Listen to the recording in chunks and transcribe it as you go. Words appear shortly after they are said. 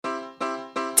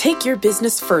Take your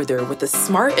business further with the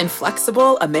smart and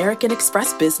flexible American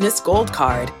Express Business Gold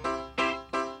Card.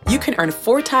 You can earn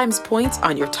 4 times points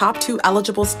on your top 2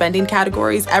 eligible spending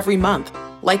categories every month,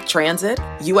 like transit,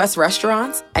 U.S.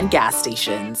 restaurants, and gas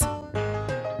stations.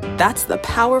 That's the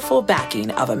powerful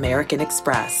backing of American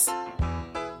Express.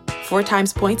 4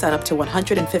 times points on up to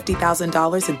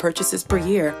 $150,000 in purchases per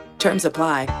year. Terms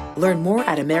apply. Learn more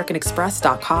at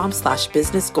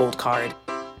americanexpress.com/businessgoldcard.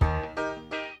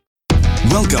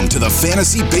 Welcome to the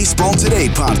Fantasy Baseball Today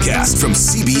podcast from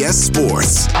CBS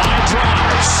Sports. High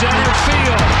drive, center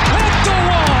field, hit the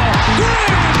wall,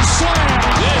 grand slam.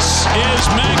 This is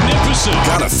magnificent.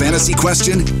 Got a fantasy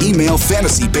question? Email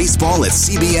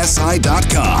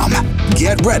fantasybaseball@cbsi.com.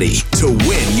 Get ready to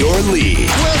win your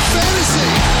league. Where fantasy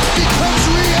becomes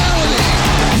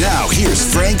reality. Now here's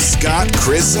Frank, Scott,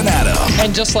 Chris, and Adam.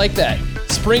 And just like that,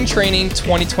 Spring Training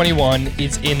 2021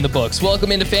 is in the books.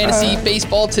 Welcome into Fantasy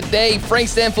Baseball Today. Frank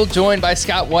Stanfield joined by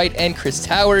Scott White and Chris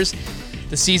Towers.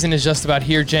 The season is just about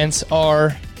here, gents.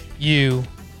 Are you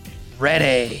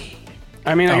ready?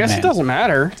 I mean, I guess it doesn't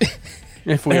matter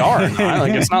if we are or not.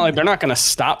 Like, it's not like they're not going to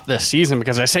stop this season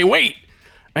because I say, wait,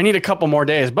 I need a couple more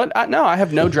days. But no, I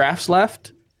have no drafts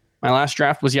left. My last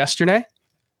draft was yesterday.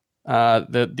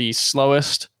 The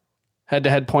slowest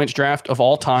head-to-head points draft of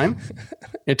all time.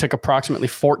 It took approximately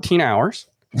 14 hours.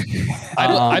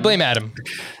 I blame Adam.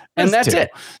 And that's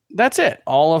it. That's it.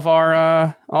 All of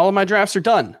my drafts are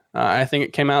done. I think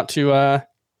it came out to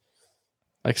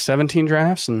like 17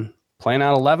 drafts and playing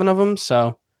out 11 of them.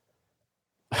 So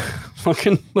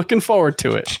looking forward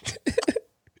to it.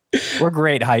 We're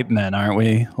great hype men, aren't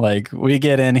we? Like, we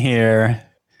get in here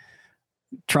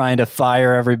trying to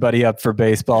fire everybody up for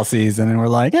baseball season, and we're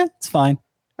like, it's fine.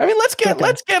 I mean, let's get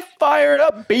fired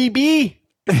up, baby.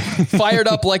 Fired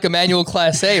up like Emmanuel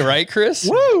Class A, right, Chris?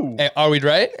 Woo! Are we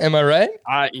right? Am I right?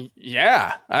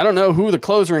 Yeah. I don't know who the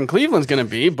closer in Cleveland's going to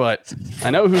be, but I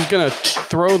know who's going to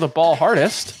throw the ball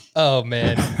hardest. Oh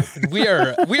man, we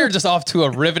are just off to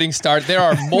a riveting start. There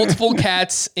are multiple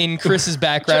cats in Chris's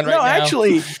background right now. No,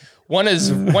 actually, one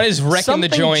is wrecking the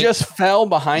joint. Something just fell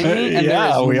behind me, and there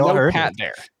is no cat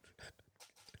there.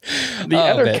 The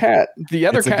other cat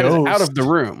is out of the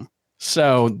room.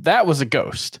 So that was a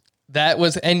ghost. That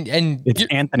was and it's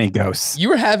Anthony Ghost. You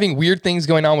were having weird things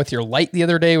going on with your light the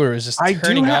other day where it was just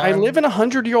turning on. I live in a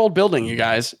 100-year-old building, you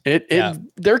guys.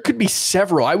 There could be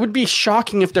several. I would be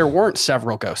shocking if there weren't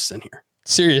several ghosts in here.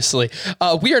 Seriously.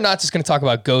 We are not just going to talk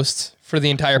about ghosts for the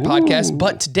entire podcast,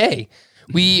 but today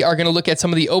we are going to look at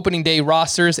some of the opening day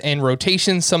rosters and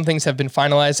rotations. Some things have been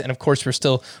finalized, and of course, we're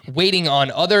still waiting on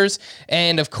others.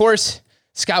 And of course,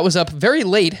 Scott was up very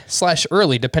late /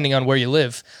 early, depending on where you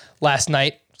live, last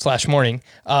night / morning,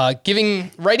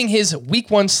 writing his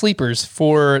week 1 sleepers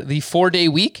for the 4-day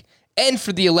week and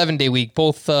for the 11-day week,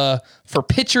 both for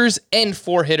pitchers and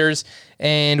for hitters.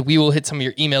 And we will hit some of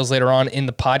your emails later on in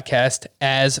the podcast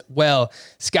as well.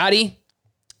 Scotty,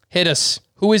 hit us.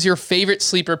 Who is your favorite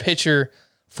sleeper pitcher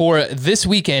for this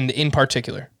weekend in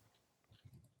particular?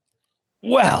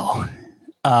 Well,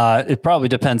 it probably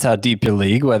depends how deep your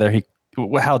league,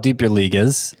 how deep your league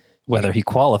is, whether he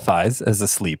qualifies as a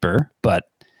sleeper. But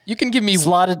you can give me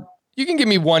slotted. You can give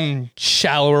me one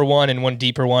shallower one and one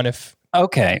deeper one if.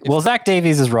 Okay. Well, Zach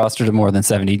Davies is rostered to more than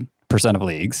 70% of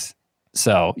leagues.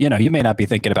 So, you may not be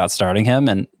thinking about starting him,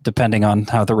 and depending on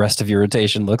how the rest of your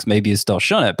rotation looks, maybe you still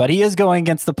shouldn't. But he is going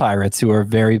against the Pirates, who are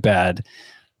very bad,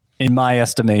 in my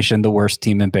estimation, the worst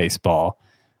team in baseball.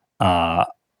 Zach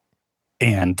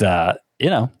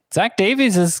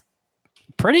Davies is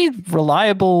pretty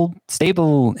reliable,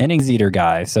 stable innings eater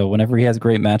guy. So whenever he has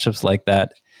great matchups like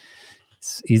that,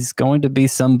 he's going to be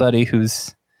somebody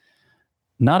who's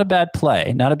not a bad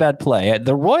play.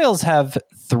 The Royals have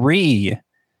 3.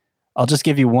 I'll just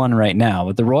give you one right now,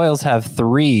 but the Royals have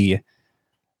 3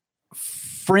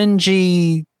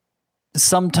 fringy,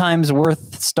 sometimes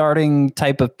worth starting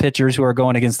type of pitchers who are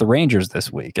going against the Rangers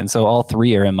this week. And so all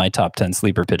 3 are in my top 10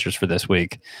 sleeper pitchers for this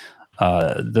week.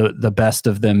 The best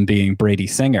of them being Brady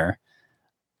Singer,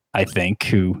 I think,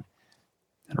 who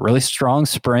had a really strong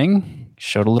spring,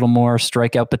 showed a little more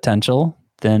strikeout potential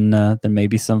than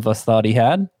maybe some of us thought he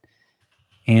had.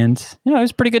 And, he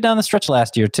was pretty good down the stretch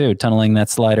last year, too, tunneling that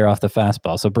slider off the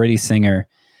fastball. So Brady Singer,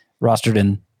 rostered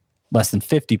in less than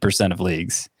 50% of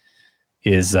leagues,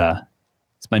 is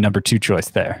my number 2 choice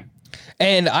there.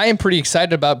 And I am pretty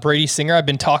excited about Brady Singer. I've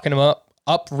been talking him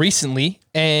up recently,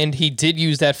 and he did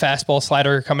use that fastball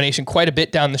slider combination quite a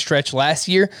bit down the stretch last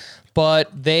year, but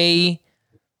they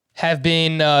have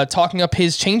been talking up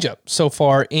his changeup so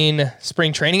far in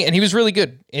spring training, and he was really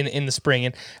good in the spring.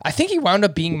 And I think he wound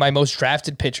up being my most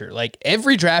drafted pitcher. Like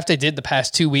every draft I did the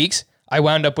past 2 weeks, I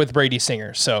wound up with Brady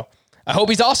Singer. So I hope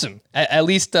he's awesome, at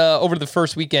least over the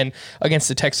first weekend against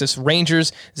the Texas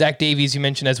Rangers. Zach Davies, you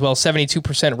mentioned as well, 72%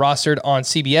 rostered on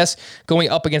CBS, going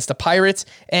up against the Pirates.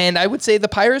 And I would say the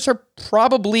Pirates are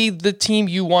probably the team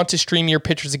you want to stream your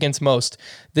pitchers against most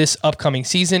this upcoming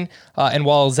season. And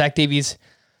while Zach Davies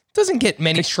doesn't get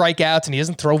many strikeouts and he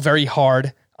doesn't throw very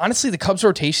hard, honestly, the Cubs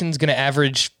rotation is going to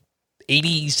average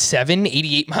 87,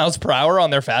 88 miles per hour on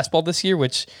their fastball this year,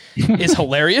 which is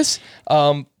hilarious.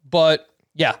 But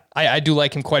yeah, I do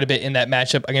like him quite a bit in that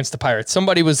matchup against the Pirates.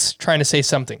 Somebody was trying to say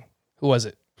something. Who was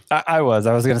it? I was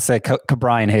going to say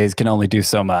Brian Hayes can only do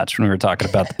so much when we were talking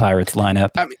about the Pirates lineup.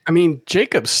 I mean,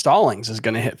 Jacob Stallings is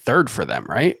going to hit third for them,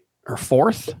 right? Or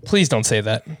fourth? Please don't say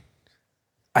that.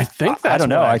 I think that's I don't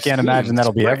know. I can't imagine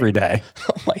that'll be every day.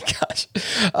 Oh my gosh.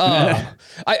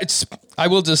 I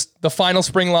will just, the final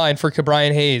spring line for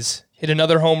Ke'Bryan Hayes, hit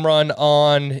another home run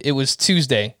on, it was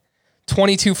Tuesday,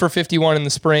 22 for 51 in the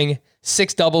spring,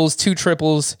 6 doubles, 2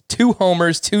 triples, 2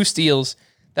 homers, 2 steals.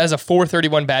 That is a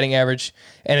 .431 batting average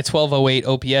and a 1208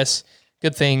 OPS.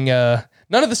 Good thing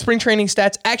none of the spring training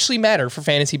stats actually matter for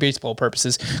fantasy baseball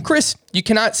purposes. Chris, you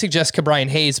cannot suggest Ke'Bryan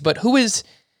Hayes, but who is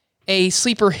a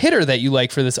sleeper hitter that you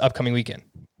like for this upcoming weekend?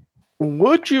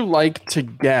 Would you like to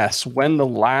guess when the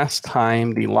last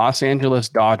time the Los Angeles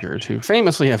Dodgers, who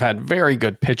famously have had very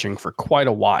good pitching for quite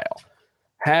a while,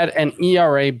 had an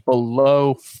ERA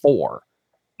below 4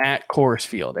 at Coors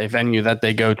Field, a venue that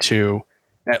they go to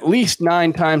at least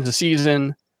 9 times a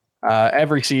season,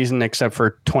 every season except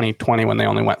for 2020 when they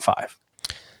only went 5.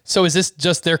 So is this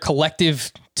just their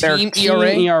collective team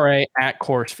ERA? ERA at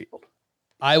Coors Field.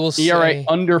 I will say ERA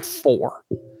under 4.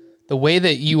 The way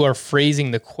that you are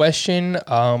phrasing the question,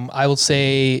 I will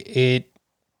say it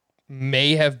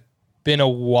may have been a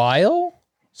while.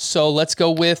 So let's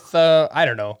go with,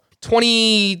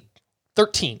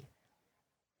 2013.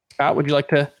 Scott, would you like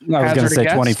to? I was going to say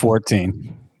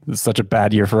 2014. It was such a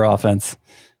bad year for offense.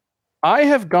 I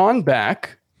have gone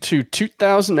back to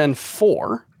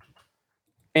 2004,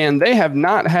 and they have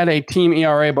not had a team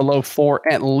ERA below 4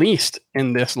 at least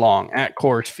in this long at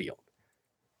Coors Field.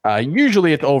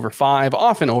 Usually it's over 5,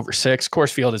 often over 6.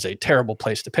 Coors Field is a terrible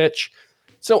place to pitch.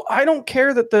 So I don't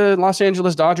care that the Los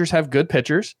Angeles Dodgers have good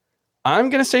pitchers.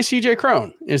 I'm going to say CJ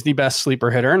Cron is the best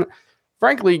sleeper hitter. And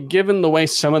frankly, given the way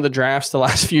some of the drafts the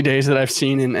last few days that I've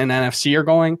seen in NFC are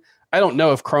going, I don't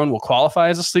know if Cron will qualify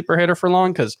as a sleeper hitter for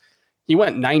long because he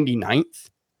went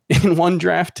 99th in one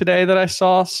draft today that I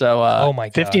saw. So, oh my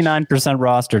gosh. 59%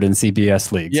 rostered in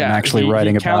CBS leagues. Yeah, I'm actually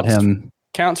writing about him.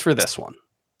 Counts for this one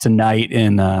tonight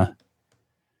in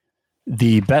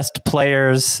the best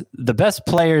players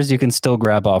you can still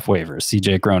grab off waivers.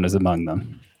 CJ Cron is among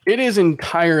them. It is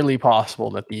entirely possible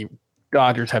that the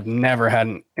Dodgers have never had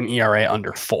an ERA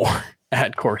under 4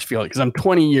 at Coors Field because I'm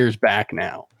 20 years back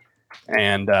now.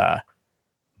 And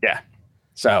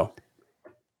so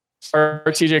start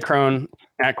CJ Cron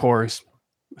at Coors.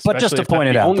 But just to point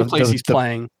it out, the only place he's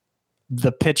playing.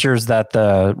 The pitchers that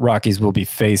the Rockies will be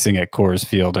facing at Coors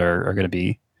Field are going to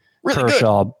be really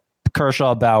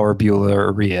Kershaw, Bauer,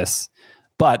 Buehler, Arias.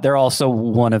 But they're also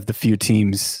one of the few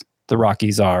teams the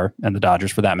Rockies are, and the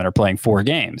Dodgers for that matter, playing 4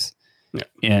 games. Yeah.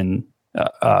 In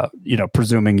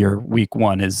presuming your week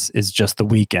 1 is just the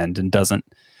weekend and doesn't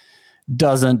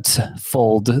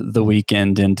fold the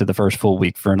weekend into the first full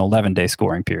week for an 11-day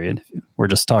scoring period. We're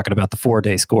just talking about the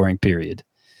 4-day scoring period.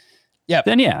 Yeah.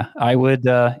 Then I would,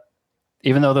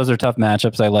 even though those are tough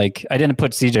matchups, I didn't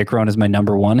put CJ Cron as my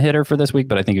number 1 hitter for this week,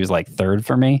 but I think he was like 3rd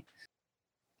for me.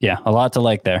 Yeah, a lot to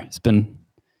like there. It's been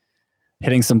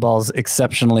hitting some balls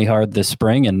exceptionally hard this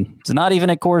spring, and it's not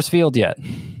even at Coors Field yet.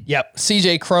 Yep.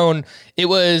 CJ Cron, it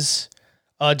was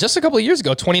just a couple of years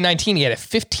ago, 2019, he had a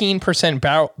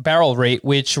 15% barrel rate,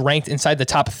 which ranked inside the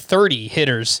top 30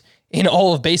 hitters in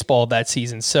all of baseball that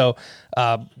season. So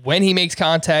when he makes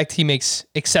contact, he makes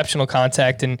exceptional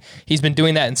contact, and he's been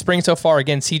doing that in spring so far.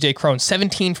 Again, CJ Cron,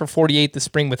 17 for 48 this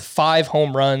spring with 5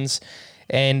 home runs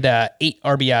and 8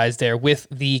 RBIs there with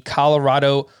the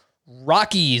Colorado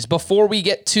Rockies. Before we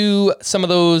get to some of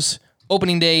those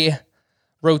opening day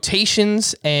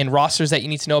rotations and rosters that you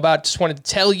need to know about, just wanted to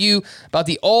tell you about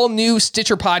the all-new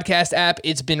Stitcher podcast app.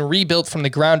 It's been rebuilt from the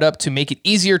ground up to make it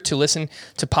easier to listen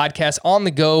to podcasts on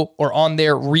the go or on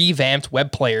their revamped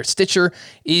web player. Stitcher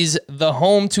is the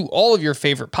home to all of your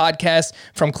favorite podcasts,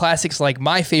 from classics like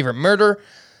My Favorite Murder,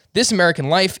 This American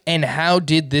Life, and How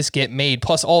Did This Get Made,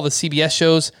 plus all the CBS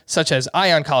shows such as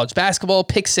Eye on College Basketball,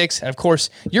 Pick Six, and of course,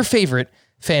 your favorite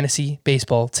fantasy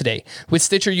baseball today. With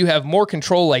Stitcher, you have more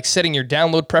control, like setting your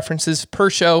download preferences per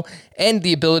show and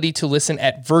the ability to listen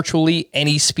at virtually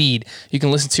any speed. You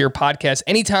can listen to your podcast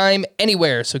anytime,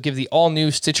 anywhere. So give the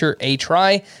all-new Stitcher a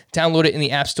try. Download it in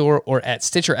the App Store or at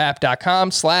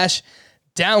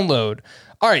stitcherapp.com/download.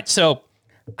 All right, so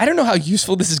I don't know how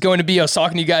useful this is going to be. I was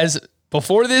talking to you guys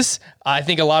before this. I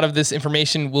think a lot of this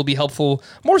information will be helpful,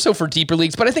 more so for deeper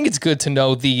leagues, but I think it's good to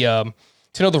know the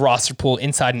roster pool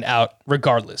inside and out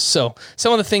regardless. So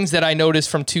some of the things that I noticed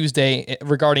from Tuesday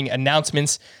regarding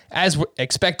announcements, as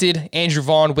expected, Andrew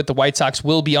Vaughn with the White Sox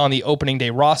will be on the opening day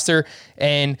roster,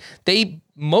 and they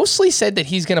mostly said that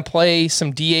he's going to play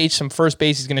some DH, some first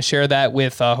base. He's going to share that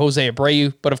with Jose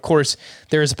Abreu, but of course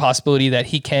there is a possibility that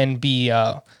he can be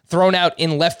thrown out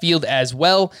in left field as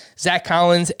well. Zach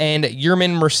Collins and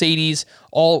Yerman Mercedes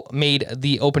all made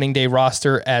the opening day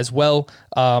roster as well.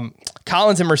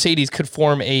 Collins and Mercedes could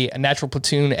form a natural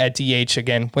platoon at DH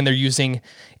again when they're using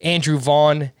Andrew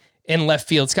Vaughn in left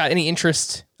field. Scott, any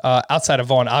interest outside of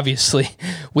Vaughn, obviously,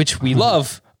 which we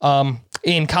love,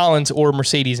 in Collins or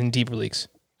Mercedes in deeper leagues?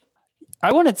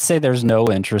 I wouldn't say there's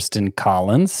no interest in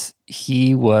Collins.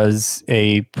 He was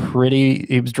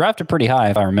drafted pretty high,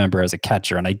 if I remember, as a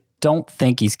catcher, and I don't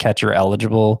think he's catcher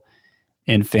eligible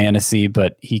in fantasy,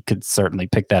 but he could certainly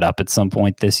pick that up at some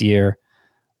point this year.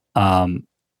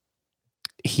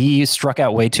 He struck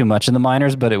out way too much in the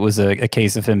minors, but it was a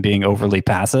case of him being overly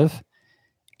passive,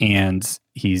 and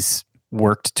he's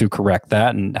worked to correct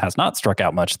that and has not struck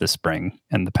out much this spring,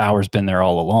 and the power's been there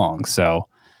all along. So,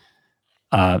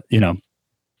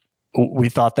 we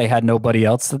thought they had nobody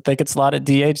else that they could slot at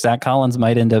DH. Zach Collins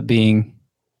might end up being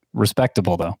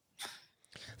respectable, though.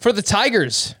 For the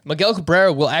Tigers, Miguel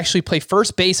Cabrera will actually play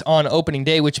first base on opening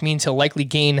day, which means he'll likely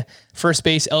gain first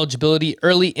base eligibility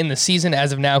early in the season.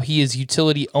 As of now, he is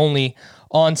utility only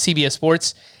on CBS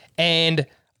Sports. And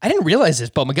I didn't realize this,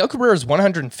 but Miguel Cabrera's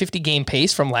 150 game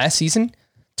pace from last season,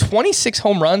 26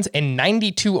 home runs and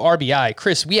 92 RBI.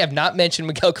 Chris, we have not mentioned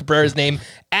Miguel Cabrera's name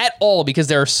at all because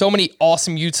there are so many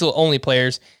awesome util-only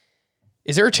players.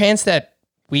 Is there a chance that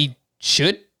we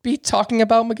should be talking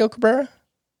about Miguel Cabrera?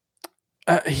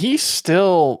 He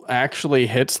still actually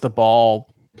hits the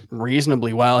ball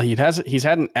reasonably well. He's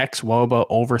had an xWOBA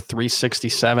over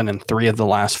 367 in 3 of the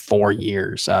last 4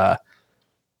 years.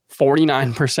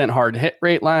 49% hard hit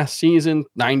rate last season,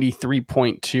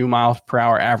 93.2 miles per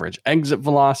hour average exit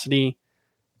velocity,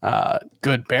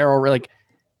 good barrel. Like,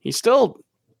 he still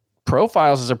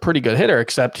profiles as a pretty good hitter,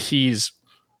 except he's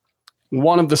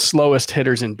one of the slowest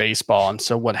hitters in baseball. And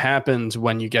so what happens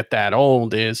when you get that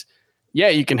old is, yeah,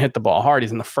 you can hit the ball hard.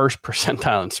 He's in the first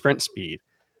percentile in sprint speed.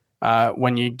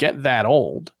 When you get that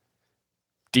old,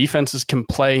 defenses can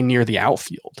play near the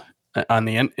outfield in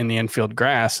the infield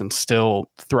grass and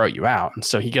still throw you out. And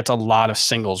so he gets a lot of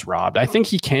singles robbed. I think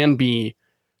he can be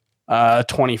a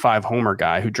 25 homer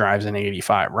guy who drives in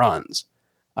 85 runs.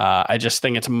 I just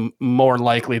think it's more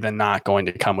likely than not going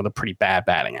to come with a pretty bad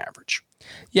batting average.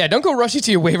 Yeah, don't go rushing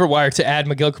to your waiver wire to add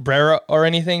Miguel Cabrera or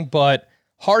anything, but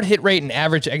hard hit rate and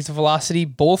average exit velocity,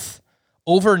 both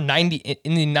over 90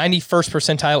 in the 91st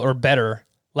percentile or better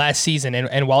last season.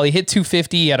 And while he hit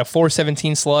 250, he had a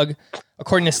 417 slug.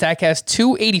 According to StatCast,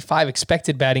 285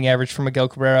 expected batting average for Miguel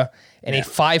Cabrera and a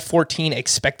 514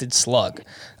 expected slug.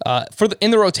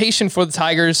 In the rotation for the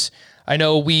Tigers, I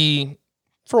know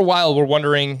for a while we're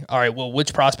wondering, all right, well,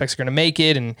 which prospects are going to make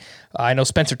it? And I know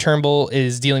Spencer Turnbull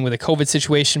is dealing with a COVID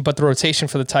situation, but the rotation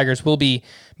for the Tigers will be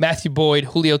Matthew Boyd,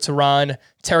 Julio Teheran,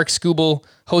 Tarek Skubal,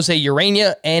 Jose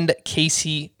Urena, and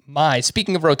Casey Mize.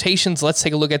 Speaking of rotations, let's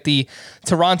take a look at the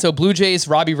Toronto Blue Jays.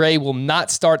 Robbie Ray will not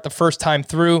start the first time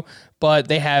through, but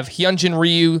they have Hyunjin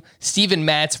Ryu, Steven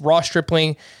Matz, Ross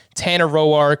Stripling, Tanner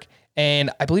Roark, and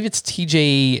I believe it's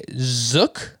TJ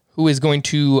Zook, who is going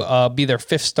to be their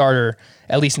 5th starter,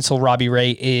 at least until Robbie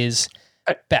Ray is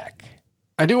back.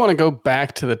 I do want to go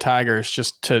back to the Tigers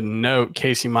just to note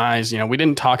Casey Mize. We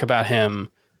didn't talk about him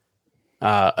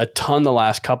a ton the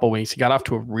last couple weeks. He got off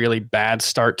to a really bad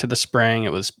start to the spring.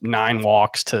 It was 9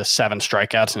 walks to 7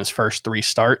 strikeouts in his first 3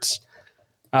 starts.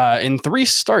 In 3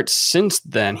 starts since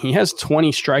then, he has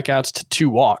 20 strikeouts to 2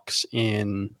 walks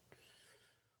in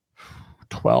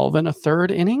 12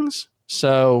 1/3 innings.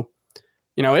 So,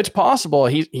 it's possible.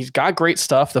 He's got great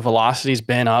stuff. The velocity's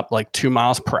been up like 2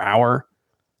 miles per hour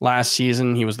last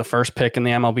season. He was the first pick in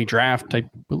the MLB draft, I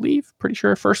believe. Pretty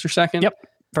sure 1st or 2nd. Yep,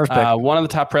 first pick. One of the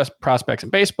top prospects in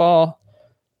baseball.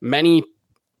 Many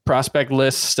prospect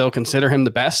lists still consider him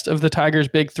the best of the Tigers'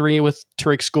 big 3 with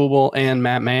Tarek Skubal and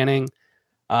Matt Manning.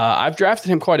 I've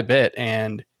drafted him quite a bit,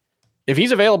 and if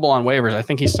he's available on waivers, I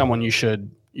think he's someone you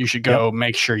should you should go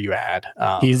make sure you add.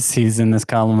 He's in this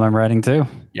column I'm writing too.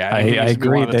 Yeah, I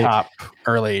agree. One of the top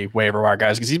early waiver wire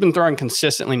guys because he's been throwing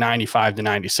consistently 95 to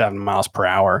 97 miles per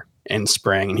hour in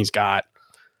spring, and he's got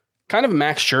kind of a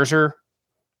Max Scherzer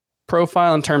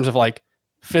profile in terms of like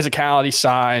physicality,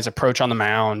 size, approach on the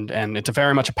mound, and it's a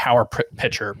very much a power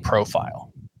pitcher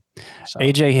profile. So.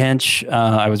 AJ Hinch,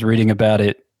 I was reading about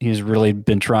it. He's really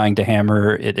been trying to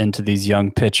hammer it into these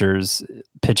young pitchers.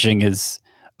 Pitching is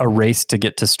a race to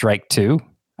get to strike two,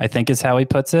 I think is how he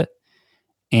puts it.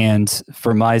 And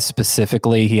for Mize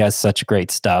specifically, he has such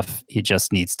great stuff. He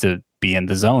just needs to be in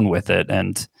the zone with it.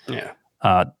 And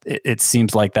it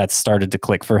seems like that's started to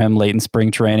click for him late in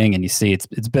spring training. And you see it's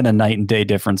been a night and day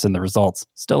difference in the results.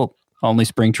 Still only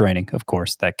spring training, of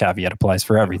course. That caveat applies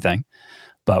for everything.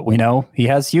 But we know he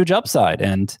has huge upside.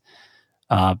 And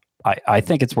I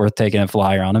think it's worth taking a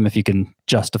flyer on him if you can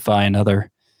justify another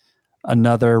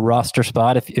roster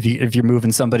spot. If you're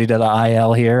moving somebody to the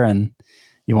IL here and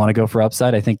you want to go for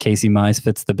upside, I think Casey Mize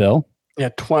fits the bill. Yeah,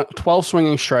 12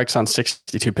 swinging strikes on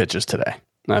 62 pitches today.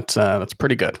 That's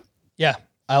pretty good. Yeah,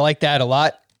 I like that a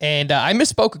lot. And I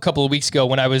misspoke a couple of weeks ago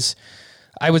when I was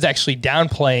actually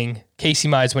downplaying Casey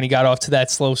Mize when he got off to that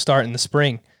slow start in the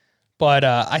spring. But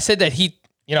I said that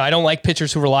I don't like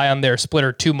pitchers who rely on their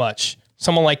splitter too much.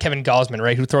 Someone like Kevin Gausman,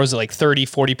 right, who throws it like 30,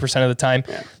 40% of the time.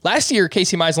 Yeah. Last year,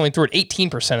 Casey Mize only threw it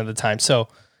 18% of the time. So,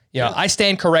 I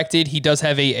stand corrected. He does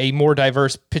have a more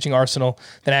diverse pitching arsenal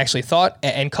than I actually thought.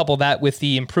 And couple that with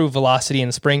the improved velocity in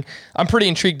the spring, I'm pretty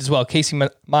intrigued as well. Casey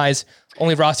Mize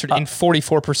only rostered in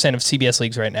 44% of CBS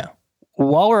leagues right now.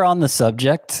 While we're on the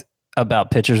subject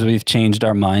about pitchers we've changed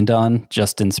our mind on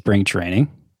just in spring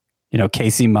training,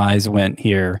 Casey Mize went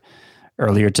here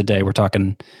earlier today. We're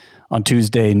talking on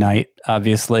Tuesday night,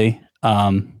 obviously.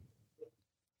 But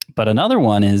another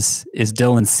one is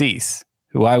Dylan Cease,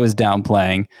 who I was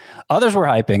downplaying. Others were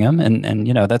hyping him, and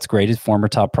that's great. His former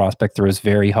top prospect throws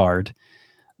very hard.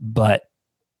 But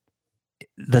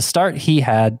the start he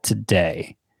had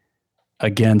today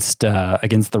against the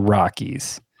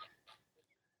Rockies,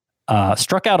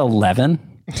 struck out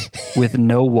 11 with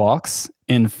no walks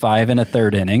in 5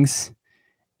 1/3 innings.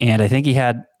 And I think he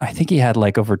had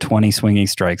like over 20 swinging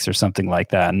strikes or something like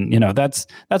that. And that's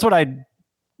why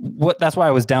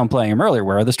I was downplaying him earlier.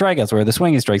 Where are the strikeouts? Where are the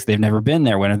swinging strikes? They've never been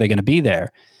there. When are they going to be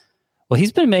there? Well,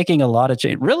 he's been making a lot of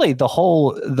change. Really, the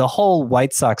whole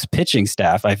White Sox pitching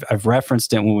staff. I've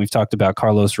referenced it when we've talked about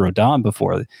Carlos Rodon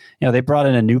before. They brought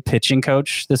in a new pitching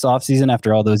coach this offseason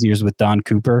after all those years with Don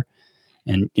Cooper.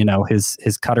 And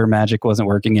his cutter magic wasn't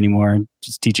working anymore.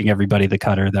 Just teaching everybody the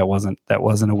cutter, that wasn't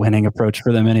a winning approach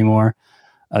for them anymore.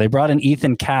 They brought in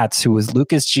Ethan Katz, who was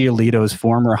Lucas Giolito's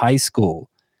former high school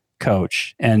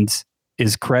coach, and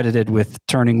is credited with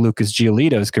turning Lucas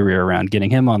Giolito's career around, getting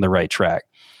him on the right track.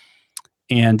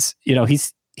 And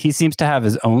he seems to have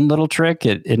his own little trick.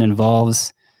 It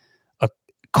involves a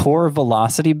core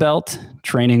velocity belt,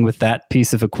 training with that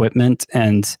piece of equipment,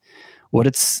 and what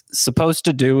it's supposed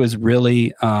to do is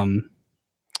really, I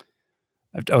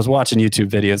was watching YouTube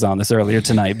videos on this earlier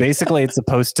tonight. Basically, it's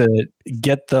supposed to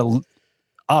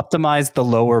optimize the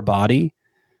lower body,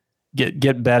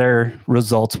 get better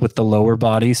results with the lower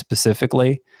body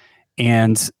specifically.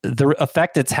 And the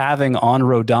effect it's having on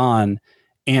Rodon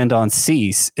and on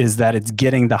Cease is that it's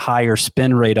getting the higher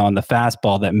spin rate on the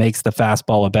fastball that makes the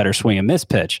fastball a better swing and miss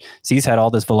pitch. Cease had all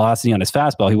this velocity on his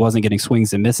fastball. He wasn't getting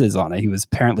swings and misses on it. He was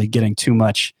apparently getting too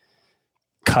much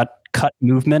cut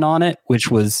movement on it,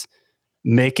 which was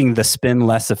making the spin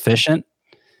less efficient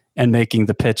and making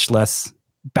the pitch less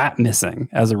bat missing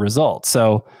as a result.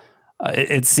 So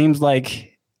it seems like,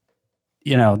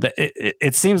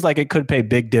 it seems like it could pay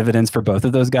big dividends for both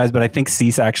of those guys, but I think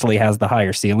Cease actually has the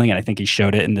higher ceiling, and I think he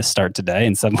showed it in this start today,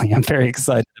 and suddenly I'm very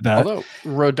excited about it. Although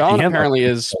Rodon apparently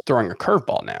is throwing a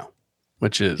curveball now,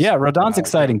 which is... Yeah, Rodon's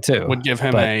exciting too. Would give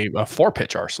him a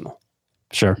 4-pitch arsenal.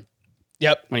 Sure.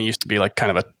 Yep. When he used to be like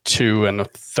kind of a 2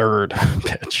 1/3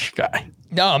 pitch guy.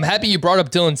 No, I'm happy you brought up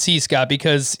Dylan Cease, Scott,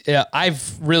 because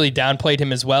I've really downplayed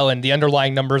him as well, and the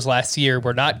underlying numbers last year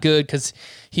were not good because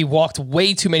he walked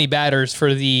way too many batters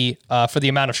for the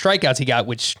amount of strikeouts he got,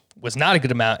 which was not a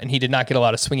good amount, and he did not get a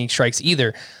lot of swinging strikes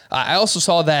either. I also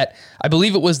saw that, I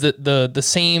believe it was the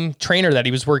same trainer that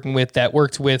he was working with that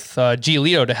worked with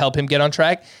Giolito to help him get on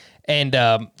track, and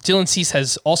Dylan Cease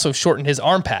has also shortened his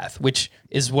arm path, which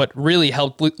is what really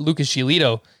helped Lucas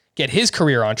Giolito get his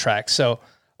career on track. So,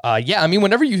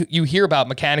 whenever you hear about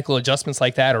mechanical adjustments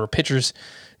like that or pitchers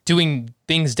doing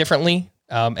things differently,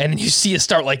 And then you see a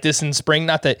start like this in spring.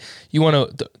 Not that you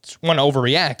want to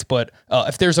overreact, but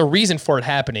if there's a reason for it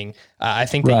happening, I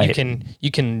think that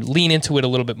you can lean into it a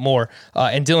little bit more.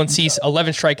 And Dylan Cease,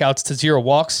 11 strikeouts to 0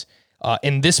 walks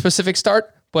in this specific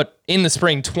start, but in the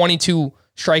spring, 22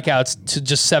 strikeouts to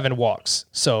just 7 walks.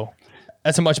 So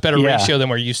that's a much better ratio than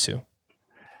we're used to.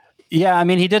 Yeah, I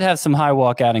mean, he did have some high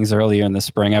walk outings earlier in the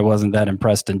spring. I wasn't that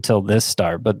impressed until this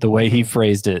start, but the way he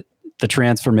phrased it, the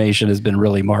transformation has been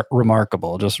really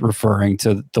remarkable, just referring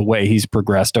to the way he's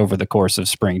progressed over the course of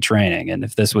spring training. And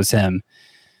if this was him,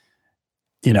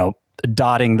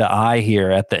 dotting the I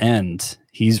here at the end,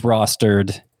 he's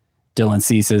rostered Dylan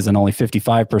Cease in only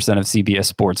 55% of CBS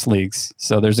sports leagues.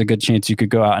 So there's a good chance you could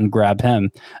go out and grab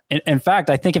him. In fact,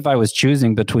 I think if I was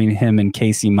choosing between him and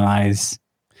Casey Mize,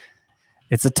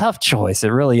 it's a tough choice. It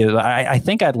really is. I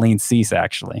think I'd lean Cease,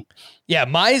 actually. Yeah,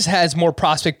 Mize has more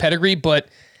prospect pedigree, but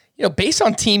based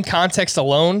on team context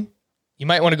alone, you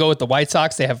might want to go with the White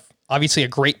Sox. They have obviously a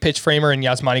great pitch framer in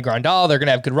Yasmani Grandal. They're going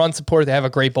to have good run support. They have a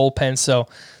great bullpen. So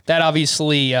that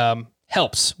obviously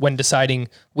helps when deciding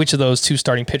which of those 2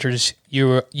 starting pitchers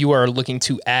you are looking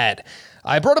to add.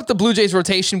 I brought up the Blue Jays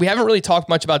rotation. We haven't really talked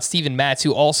much about Steven Matz,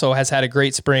 who also has had a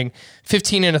great spring.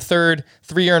 15 1/3,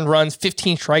 3 earned runs,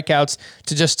 15 strikeouts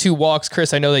to just 2 walks.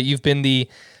 Chris, I know that you've been the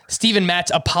Steven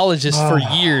Matz apologist for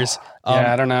years.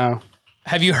 I don't know.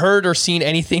 Have you heard or seen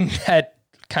anything that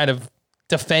kind of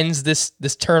defends this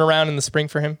turnaround in the spring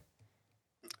for him?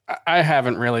 I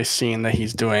haven't really seen that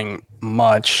he's doing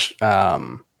much. I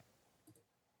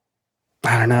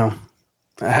don't know.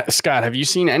 Scott, have you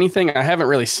seen anything? I haven't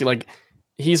really seen,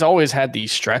 he's always had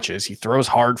these stretches. He throws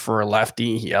hard for a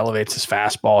lefty. He elevates his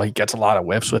fastball. He gets a lot of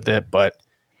whiffs with it, but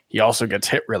he also gets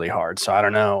hit really hard. So I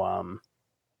don't know.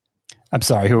 I'm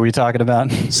sorry, who are we talking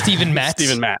about? Steven Matz.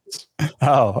 Steven Matz.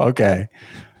 Oh, okay.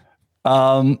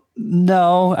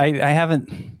 No, I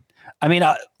haven't. I mean,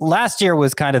 last year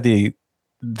was kind of the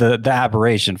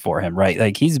aberration for him, right?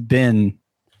 Like he's been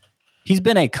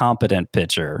a competent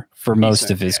pitcher for most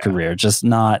of his career, just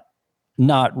not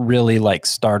really like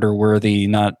starter worthy,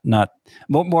 not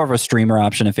more of a streamer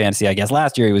option in fantasy, I guess.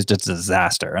 Last year he was just a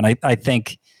disaster, and I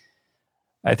think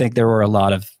there were a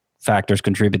lot of factors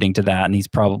contributing to that, and he's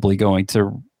probably going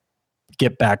to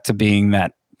get back to being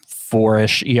that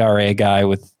 4-ish ERA guy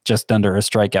with just under a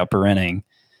strikeout per inning.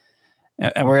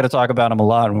 And we're going to talk about him a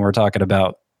lot when we're talking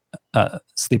about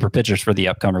sleeper pitchers for the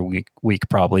upcoming week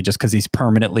probably, just because he's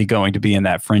permanently going to be in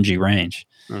that fringy range.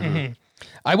 Mm-hmm.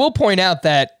 I will point out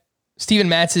that Steven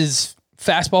Matz's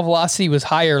fastball velocity was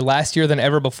higher last year than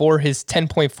ever before. His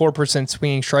 10.4%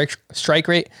 swinging strike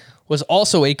rate was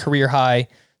also a career high.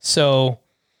 So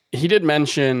he did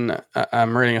mention,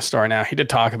 I'm reading a story now, he did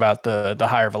talk about the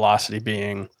higher velocity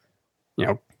being,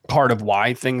 part of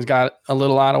why things got a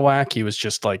little out of whack. He was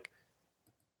just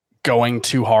going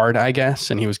too hard, I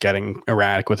guess, and he was getting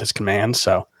erratic with his command.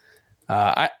 So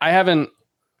I haven't,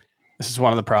 this is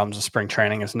one of the problems of spring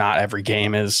training, is not every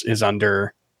game is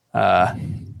under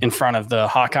in front of the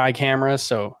Hawkeye cameras.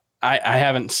 So I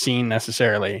haven't seen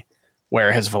necessarily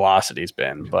where his velocity's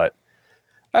been, but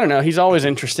I don't know. He's always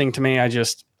interesting to me. I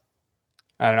don't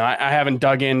know. I haven't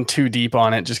dug in too deep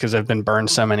on it just because I've been burned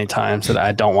so many times that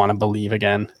I don't want to believe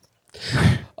again.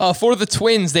 For the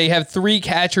Twins, they have 3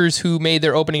 catchers who made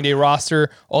their opening day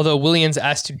roster, although Willians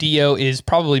Astudillo is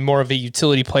probably more of a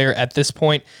utility player at this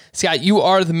point. Scott, you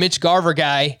are the Mitch Garver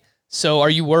guy, so are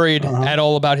you worried at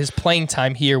all about his playing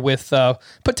time here with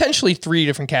potentially 3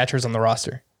 different catchers on the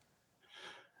roster?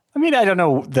 I mean, I don't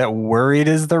know that worried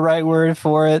is the right word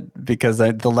for it, because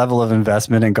the level of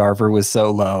investment in Garver was so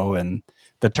low and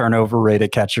the turnover rate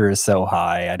at catcher is so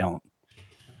high.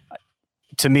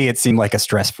 To me, it seemed like a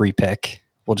stress-free pick.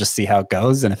 We'll just see how it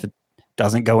goes. And if it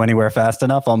doesn't go anywhere fast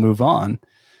enough, I'll move on.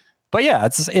 But yeah,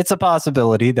 it's a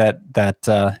possibility that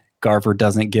Garver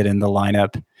doesn't get in the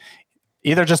lineup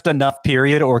either just enough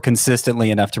period or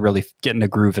consistently enough to really get in a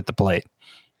groove at the plate.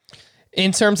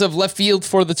 In terms of left field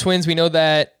for the Twins, we know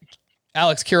that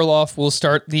Alex Kirilloff will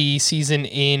start the season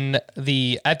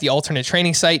at the alternate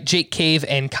training site. Jake Cave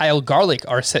and Kyle Garlick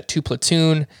are set to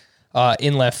platoon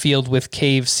in left field, with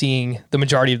Cave seeing the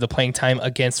majority of the playing time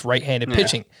against right-handed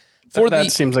pitching.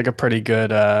 That seems like a pretty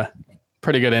good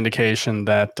indication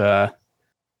that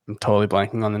I'm totally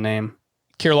blanking on the name.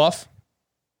 Kirilloff?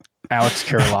 Alex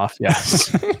Kirilloff,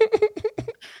 yes.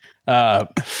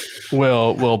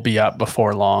 Will be up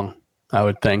before long, I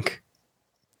would think.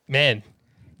 Man,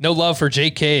 no love for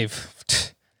Jake Cave.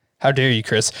 How dare you,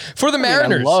 Chris? For the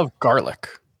Mariners. I love garlic.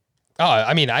 Oh,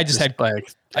 I mean, I just had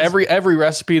every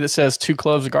recipe that says 2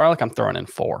 cloves of garlic, I'm throwing in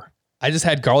 4. I just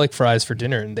had garlic fries for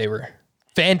dinner, and they were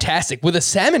fantastic with a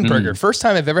salmon burger. First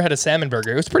time I've ever had a salmon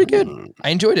burger. It was pretty good. I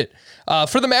enjoyed it.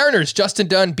 For the Mariners, Justin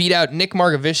Dunn beat out Nick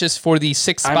Margevicius for the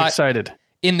 6th spot. I'm excited.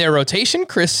 In their rotation.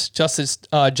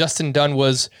 Justin Dunn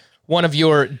was one of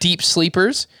your deep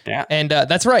sleepers. Yeah. And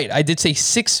that's right. I did say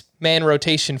 6-man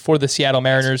rotation for the Seattle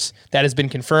Mariners. That has been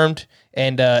confirmed.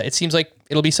 And it seems like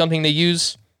it'll be something they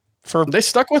use for. They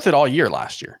stuck with it all year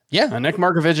last year. Yeah. Nick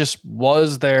Margevicius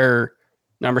was their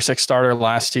number 6 starter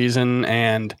last season.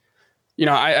 And, you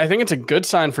know, I think it's a good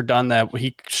sign for Dunn that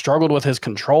he struggled with his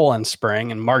control in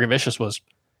spring, and Margevicius was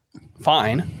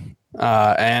fine.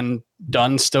 And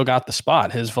Dunn still got the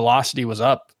spot. His velocity was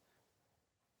up.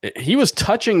 He was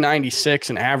touching 96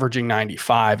 and averaging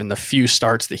 95 in the few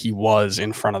starts that he was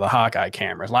in front of the Hawkeye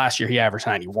cameras. Last year, he averaged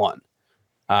 91.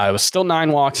 It was still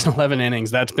 9 walks in 11 innings.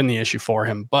 That's been the issue for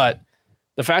him. But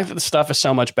the fact that the stuff is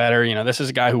so much better, you know, this is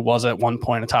a guy who was at one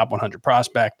point a top 100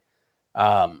 prospect.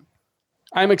 I'm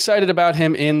excited about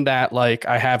him in that, like,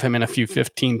 I have him in a few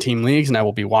 15-team leagues, and I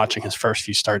will be watching his first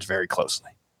few starts very closely.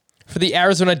 For the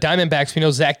Arizona Diamondbacks, we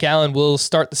know Zach Gallen will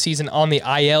start the season on the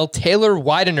IL. Taylor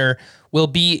Widener will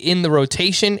be in the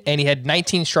rotation, and he had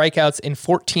 19 strikeouts in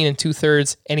 14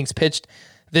 2/3 innings pitched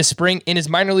this spring in his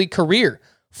minor league career.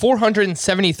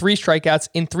 473 strikeouts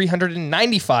in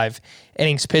 395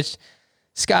 innings pitched.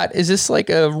 Scott, is this like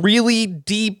a really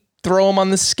deep throw him on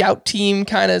the scout team,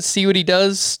 kind of see what he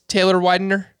does, Taylor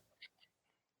Widener?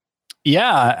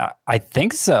 Yeah, I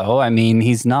think so. I mean,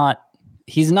 he's not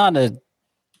a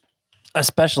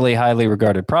especially highly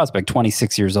regarded prospect,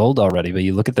 26 years old already, but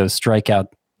you look at those strikeout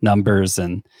numbers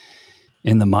and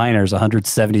in the minors,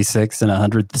 176 and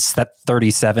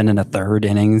 137 and a third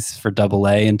innings for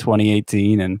Double-A in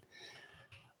 2018. And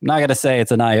I'm not going to say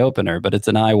it's an eye opener, but it's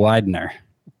an eye widener.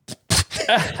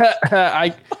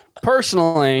 I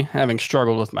personally, having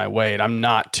struggled with my weight, I'm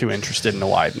not too interested in a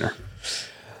Widener.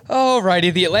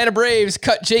 Alrighty, the Atlanta Braves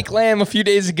cut Jake Lamb a few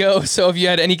days ago, so if you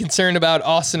had any concern about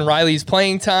Austin Riley's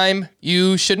playing time,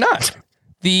 you should not.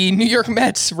 The New York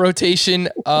Mets rotation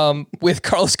with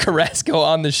Carlos Carrasco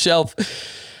on the shelf.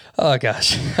 Oh,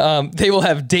 gosh. They will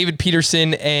have David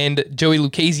Peterson and Joey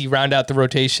Lucchesi round out the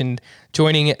rotation,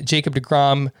 joining Jacob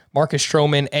deGrom, Marcus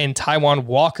Stroman, and Taijuan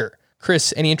Walker.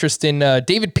 Chris, any interest in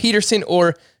David Peterson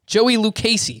or Joey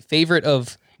Lucchesi, favorite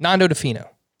of Nando DeFino?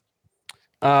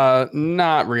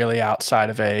 Not really outside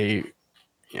of a,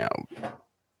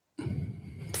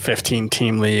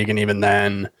 15-team league. And even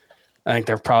then, I think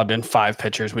there have probably been 5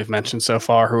 pitchers we've mentioned so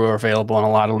far who are available in a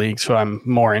lot of leagues who I'm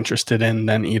more interested in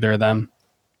than either of them.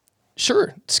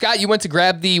 Sure. Scott, you went to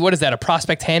grab a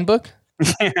prospect handbook?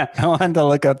 Yeah, I wanted to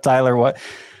look up Taylor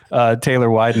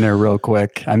Widener real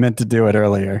quick. I meant to do it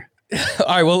earlier. All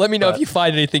right, well, let me know if you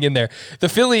find anything in there. The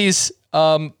Phillies,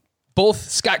 both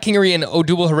Scott Kingery and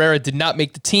Odubel Herrera did not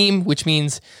make the team, which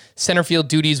means center field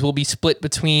duties will be split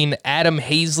between Adam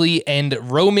Hazley and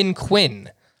Roman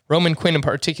Quinn. Roman Quinn in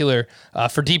particular,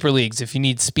 for deeper leagues. If you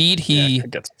need speed, he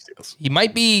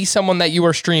might be someone that you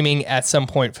are streaming at some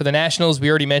point. For the Nationals, we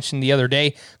already mentioned the other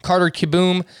day, Carter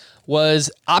Kieboom was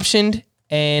optioned,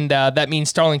 and that means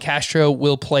Starlin Castro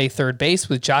will play third base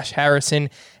with Josh Harrison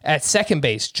at second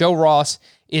base. Joe Ross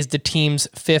is the team's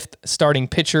 5th starting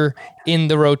pitcher in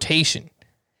the rotation.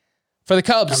 For the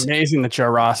Cubs. Amazing that Joe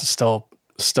Ross is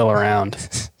still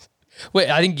around.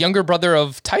 Wait, I think younger brother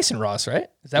of Tyson Ross, right?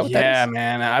 Is that what that is? Yeah,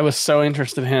 man. I was so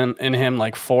interested in him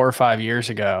like 4 or 5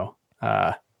 years ago.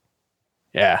 Yeah,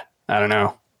 I don't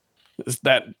know.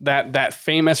 That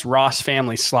famous Ross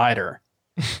family slider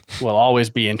will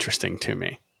always be interesting to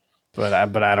me. But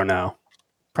I don't know.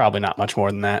 Probably not much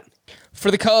more than that. For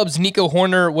the Cubs, Nico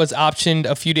Horner was optioned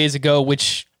a few days ago,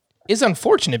 which is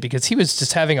unfortunate because he was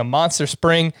just having a monster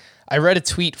spring. I read a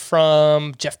tweet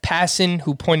from Jeff Passan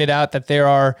who pointed out that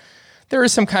there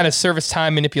is some kind of service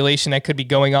time manipulation that could be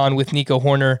going on with Nico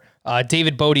Horner.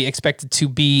 David Bote expected to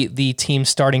be the team's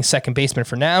starting second baseman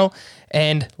for now.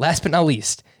 And last but not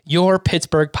least, your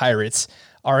Pittsburgh Pirates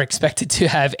are expected to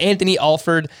have Anthony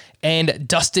Alford and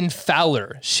Dustin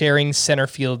Fowler sharing center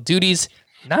field duties.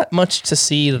 Not much to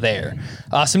see there.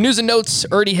 Some news and notes.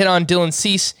 Already hit on Dylan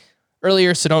Cease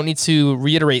earlier, so don't need to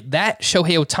reiterate that.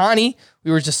 Shohei Ohtani,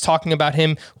 we were just talking about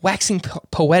him, waxing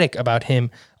poetic about him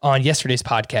on yesterday's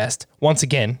podcast. Once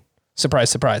again,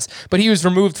 surprise, surprise. But he was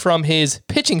removed from his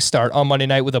pitching start on Monday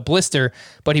night with a blister,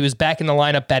 but he was back in the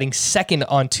lineup batting second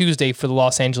on Tuesday for the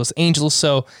Los Angeles Angels.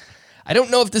 So I don't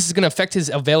know if this is going to affect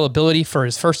his availability for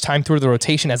his first time through the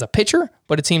rotation as a pitcher,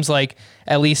 but it seems like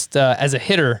at least as a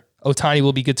hitter, Ohtani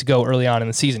will be good to go early on in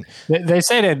the season. They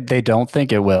say that they don't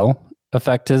think it will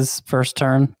affect his first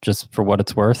turn, just for what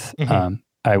it's worth. Mm-hmm.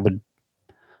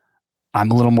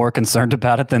 I'm a little more concerned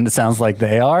about it than it sounds like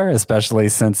they are, especially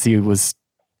since he was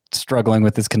struggling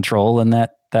with his control in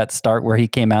that start where he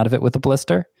came out of it with a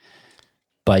blister.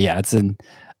 But yeah,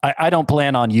 I don't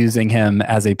plan on using him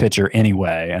as a pitcher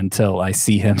anyway until I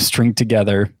see him string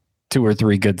together 2 or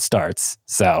 3 good starts.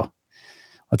 So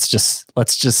let's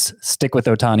just stick with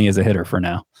Ohtani as a hitter for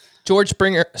now. George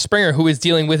Springer, who is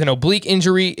dealing with an oblique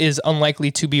injury, is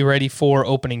unlikely to be ready for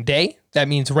opening day. That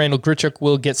means Randall Grichuk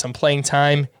will get some playing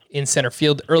time in center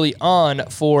field early on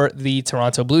for the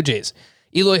Toronto Blue Jays.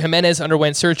 Eloy Jimenez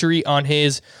underwent surgery on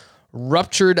his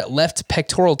ruptured left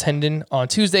pectoral tendon on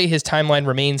Tuesday. His timeline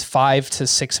remains 5 to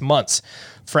 6 months.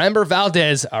 Framber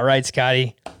Valdez, all right,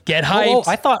 Scotty, get hyped.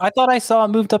 I thought I saw it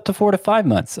moved up to 4 to 5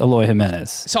 months, Eloy Jimenez.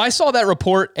 So I saw that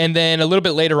report, and then a little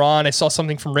bit later on, I saw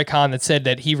something from Rick Hahn that said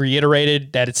that he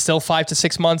reiterated that it's still 5 to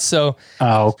 6 months. So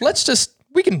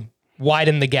we can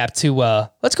widen the gap to,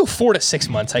 let's go 4 to 6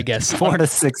 months, I guess. 4 to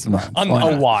 6 months.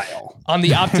 A while. On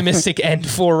the optimistic end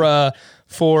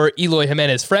for Eloy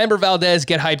Jimenez. Framber Valdez,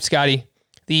 get hyped, Scotty.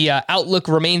 The outlook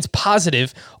remains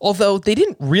positive, although they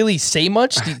didn't really say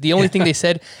much. The only thing they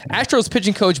said, Astros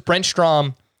pitching coach Brent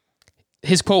Strom,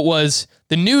 his quote was,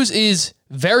 "The news is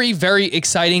very, very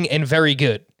exciting and very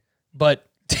good," but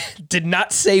did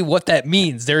not say what that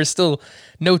means. There is still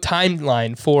no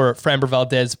timeline for Framber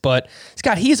Valdez, but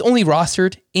Scott, he is only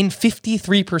rostered in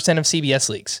 53% of CBS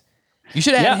leagues. You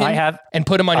should add him and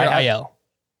put him on your IL.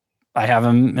 I have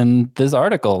him in this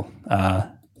article.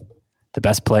 The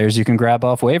best players you can grab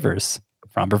off waivers.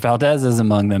 Framber Valdez is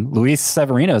among them. Luis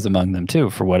Severino is among them too,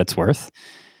 for what it's worth.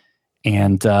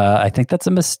 And I think that's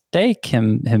a mistake,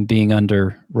 him being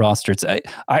under rostered.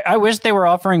 I wish they were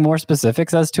offering more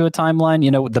specifics as to a timeline.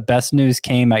 You know, the best news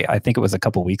came, I think it was a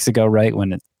couple weeks ago, right?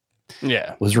 When it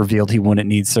was revealed he wouldn't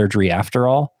need surgery after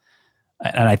all.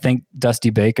 And I think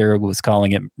Dusty Baker was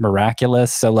calling it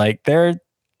miraculous. So like the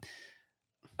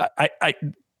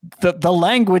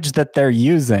language that they're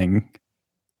using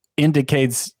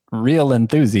indicates real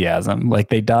enthusiasm. Like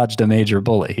they dodged a major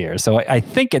bullet here. So I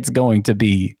think it's going to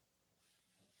be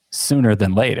sooner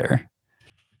than later.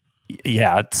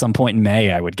 Yeah, at some point in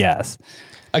May, I would guess.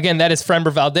 Again, that is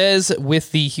Framber Valdez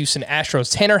with the Houston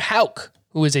Astros. Tanner Houck,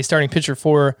 who is a starting pitcher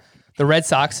for the Red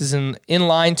Sox, is in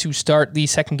line to start the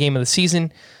second game of the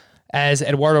season as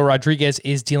Eduardo Rodriguez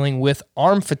is dealing with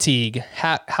arm fatigue.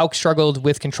 Houck struggled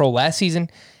with control last season,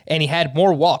 and he had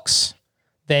more walks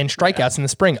than strikeouts in the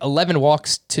spring, 11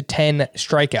 walks to 10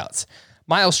 strikeouts.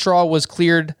 Miles Straw was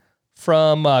cleared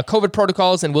from COVID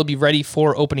protocols and will be ready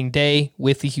for opening day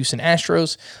with the Houston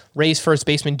Astros. Rays first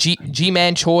baseman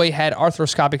Ji-Man Choi had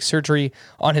arthroscopic surgery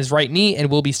on his right knee and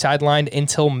will be sidelined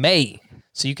until May.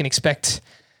 So you can expect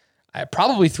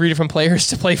probably 3 different players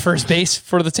to play first base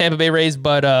for the Tampa Bay Rays,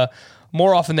 but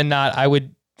more often than not, I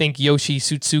would think Yoshi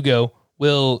Tsutsugo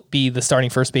will be the starting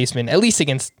first baseman, at least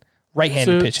against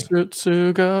right-handed pitching.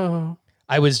 Tsutsugo.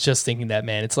 I was just thinking that,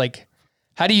 man. It's like,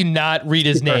 how do you not read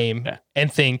his name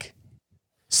and think,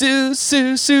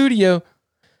 Studio?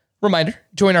 Reminder,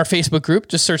 join our Facebook group.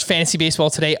 Just search Fantasy Baseball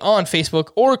Today on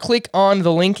Facebook or click on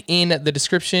the link in the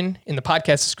description, in the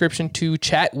podcast description, to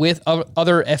chat with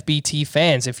other FBT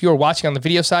fans. If you're watching on the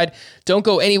video side, don't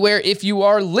go anywhere. If you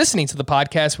are listening to the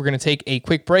podcast, we're going to take a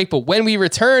quick break. But when we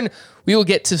return, we will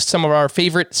get to some of our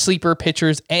favorite sleeper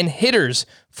pitchers and hitters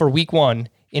for week 1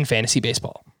 in fantasy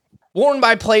baseball. Worn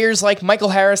by players like Michael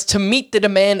Harris to meet the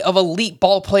demand of elite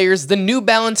ball players, the New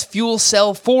Balance Fuel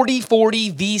Cell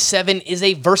 4040 V7 is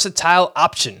a versatile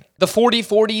option. The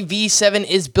 4040 V7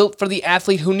 is built for the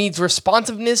athlete who needs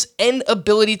responsiveness and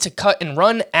ability to cut and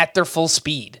run at their full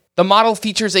speed. The model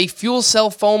features a fuel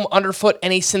cell foam underfoot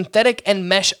and a synthetic and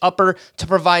mesh upper to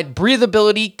provide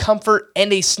breathability, comfort,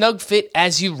 and a snug fit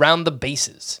as you round the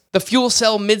bases. The fuel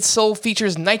cell midsole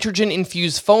features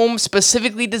nitrogen-infused foam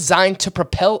specifically designed to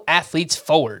propel athletes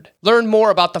forward. Learn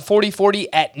more about the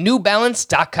 4040 at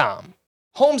newbalance.com.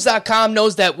 Homes.com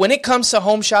knows that when it comes to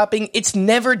home shopping, it's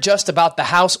never just about the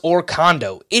house or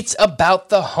condo. It's about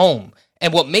the home.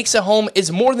 And what makes a home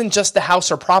is more than just the house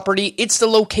or property, it's the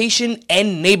location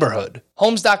and neighborhood.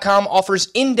 Homes.com offers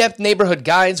in-depth neighborhood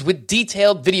guides with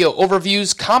detailed video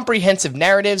overviews, comprehensive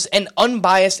narratives, and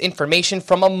unbiased information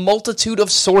from a multitude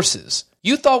of sources.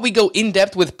 You thought we'd go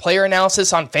in-depth with player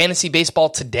analysis on fantasy baseball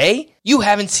today? You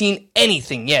haven't seen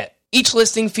anything yet. Each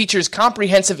listing features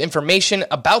comprehensive information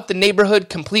about the neighborhood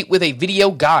complete with a video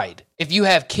guide. If you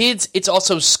have kids, it's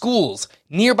also schools,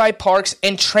 nearby parks,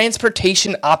 and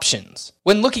transportation options.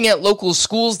 When looking at local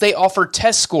schools, they offer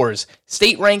test scores,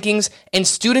 state rankings, and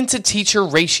student-to-teacher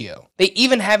ratio. They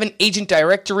even have an agent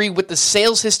directory with the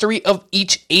sales history of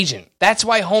each agent. That's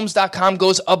why Homes.com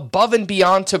goes above and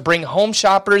beyond to bring home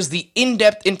shoppers the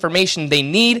in-depth information they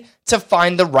need to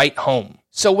find the right home.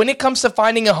 So when it comes to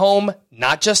finding a home,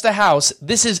 not just a house,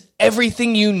 this is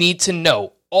everything you need to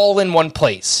know, all in one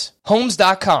place.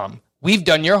 Homes.com. We've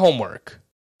done your homework.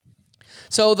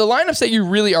 So the lineups that you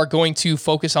really are going to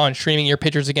focus on streaming your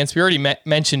pitchers against, we already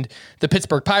mentioned the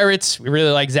Pittsburgh Pirates. We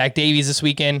really like Zach Davies this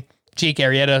weekend. Jake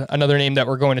Arrieta, another name that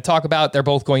we're going to talk about. They're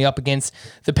both going up against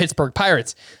the Pittsburgh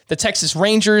Pirates. The Texas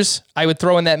Rangers, I would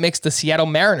throw in that mix the Seattle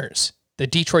Mariners, the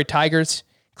Detroit Tigers,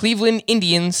 Cleveland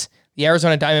Indians, the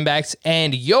Arizona Diamondbacks,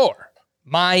 and your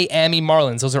Miami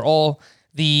Marlins. Those are all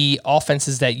the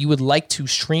offenses that you would like to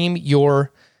stream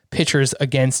your pitchers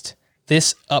against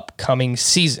this upcoming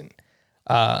season.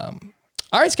 All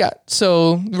right, Scott.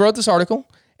 So we wrote this article,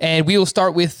 and we will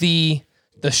start with the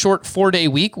short 4-day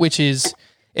week, which is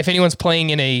if anyone's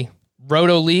playing in a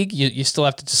Roto league, you still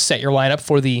have to just set your lineup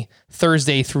for the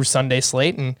Thursday through Sunday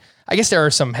slate. And I guess there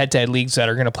are some head-to-head leagues that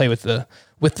are going to play with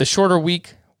the shorter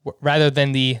week rather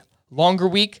than the longer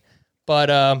week.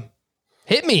 But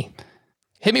hit me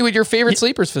with your favorite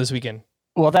sleepers for this weekend.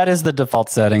 Well, that is the default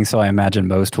setting, so I imagine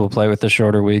most will play with the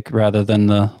shorter week rather than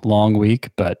the long week,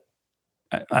 but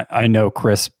I know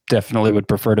Chris definitely would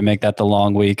prefer to make that the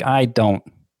long week. I don't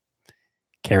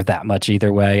care that much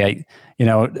either way. In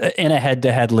a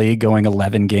head-to-head league, going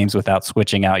 11 games without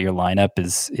switching out your lineup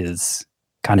is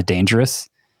kind of dangerous,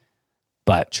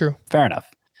 but true. Fair enough.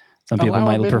 Some people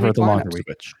might prefer the longer week.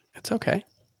 Switch. It's okay.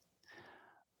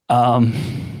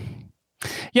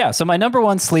 Yeah, so my number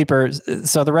one sleeper,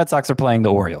 so the Red Sox are playing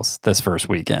the Orioles this first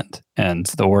weekend, and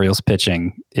the Orioles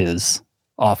pitching is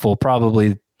awful,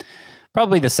 probably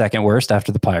the second worst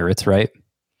after the Pirates, right?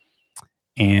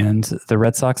 And the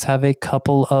Red Sox have a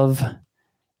couple of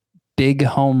big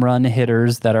home run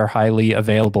hitters that are highly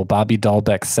available. Bobby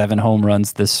Dahlbeck, 7 home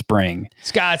runs this spring.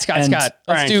 Scott.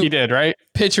 He did, right?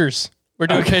 Pitchers. We're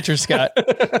doing pitchers, Scott.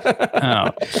 Oh,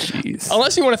 jeez.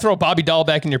 Unless you want to throw Bobby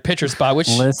Dahlbeck in your pitcher spot, which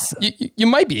you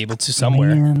might be able to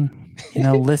somewhere. Man,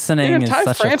 listening is Ty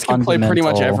such France a can play pretty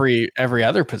much fundamental- every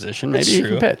other position. Maybe he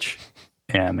can pitch.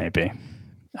 Yeah, maybe.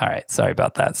 All right. Sorry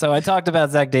about that. So I talked about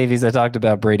Zach Davies. I talked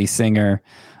about Brady Singer.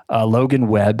 Logan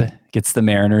Webb gets the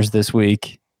Mariners this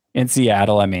week in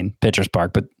Seattle. I mean, Pitchers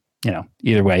Park, but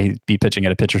either way, he'd be pitching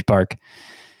at a Pitchers Park.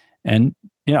 And,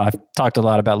 I've talked a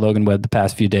lot about Logan Webb the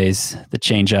past few days, the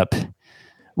changeup,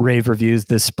 rave reviews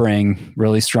this spring,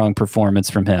 really strong performance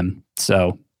from him.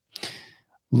 So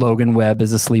Logan Webb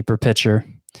is a sleeper pitcher.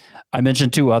 I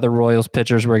mentioned 2 other Royals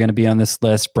pitchers were going to be on this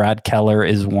list. Brad Keller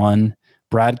is one.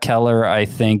 Brad Keller, I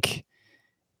think,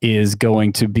 is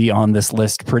going to be on this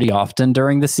list pretty often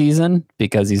during the season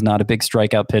because he's not a big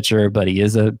strikeout pitcher, but he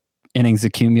is a innings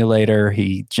accumulator.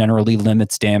 He generally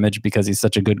limits damage because he's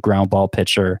such a good ground ball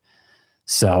pitcher.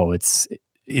 So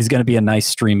he's going to be a nice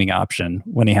streaming option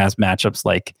when he has matchups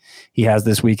like he has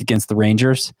this week against the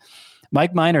Rangers.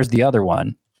 Mike Minor's the other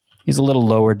one. He's a little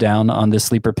lower down on this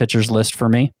sleeper pitchers list for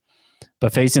me.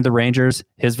 But facing the Rangers,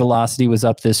 his velocity was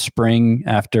up this spring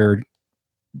after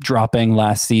dropping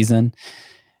last season.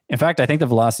 In fact, I think the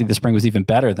velocity this spring was even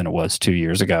better than it was 2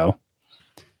 years ago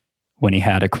when he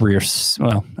had a career.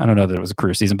 Well, I don't know that it was a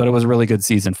career season, but it was a really good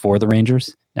season for the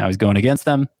Rangers. Now he's going against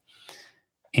them.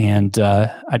 And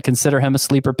I'd consider him a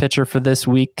sleeper pitcher for this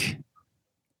week.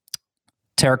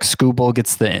 Tarek Skubal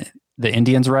gets the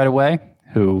Indians right away,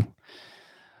 who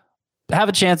have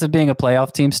a chance of being a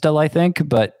playoff team still, I think,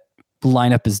 but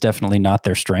lineup is definitely not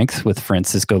their strength with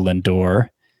Francisco Lindor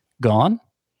gone.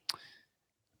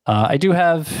 I do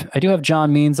have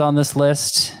John Means on this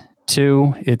list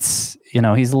too. It's,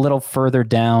 he's a little further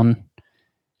down.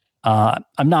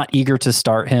 I'm not eager to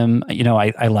start him.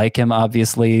 I like him,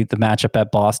 obviously. The matchup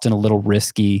at Boston, a little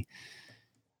risky.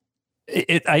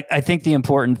 I think the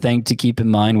important thing to keep in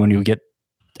mind when you get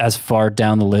as far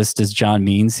down the list as John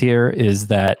Means here is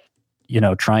that,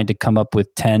 trying to come up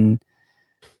with 10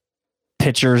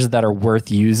 pitchers that are worth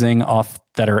using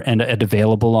that are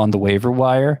available on the waiver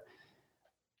wire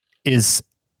is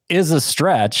a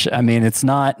stretch. I mean, it's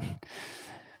not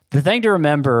the thing to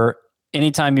remember.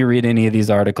 Anytime you read any of these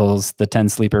articles, the 10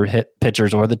 sleeper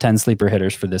pitchers or the 10 sleeper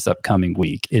hitters for this upcoming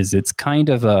week is it's kind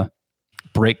of a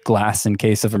break glass in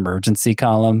case of emergency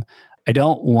column. I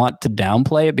don't want to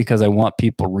downplay it because I want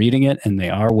people reading it and they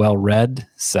are well read.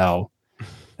 So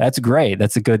that's great.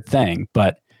 That's a good thing.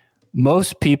 But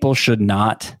most people should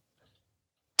not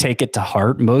take it to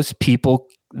heart. Most people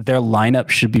their lineup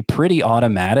should be pretty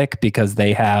automatic because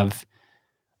they have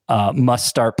must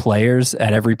start players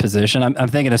at every position. I'm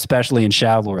thinking especially in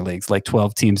shallower leagues, like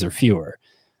 12 teams or fewer.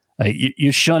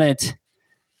 You shouldn't,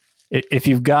 if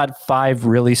you've got 5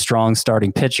 really strong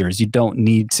starting pitchers, you don't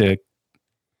need to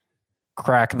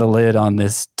crack the lid on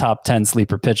this top 10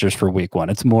 sleeper pitchers for week 1.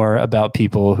 It's more about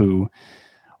people who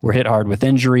were hit hard with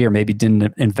injury or maybe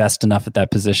didn't invest enough at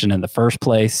that position in the first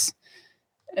place.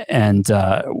 And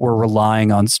we're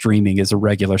relying on streaming as a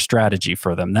regular strategy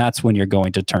for them. That's when you're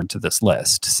going to turn to this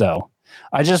list. So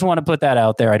I just want to put that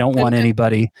out there. I don't want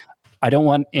anybody sitting, I don't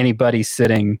want anybody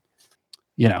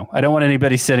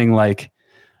sitting like,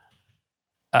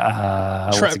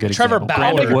 Trevor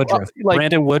Bauer.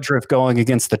 Brandon Woodruff going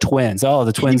against the Twins. Oh,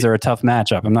 the Twins are a tough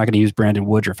matchup. I'm not going to use Brandon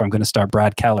Woodruff. I'm going to start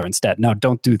Brad Keller instead. No,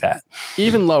 don't do that.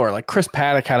 Even lower, like Chris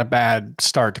Paddock had a bad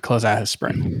start to close out his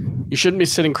spring. You shouldn't be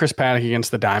sitting Chris Paddock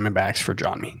against the Diamondbacks for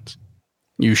John Means.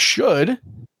 You should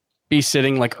be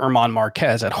sitting like German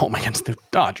Marquez at home against the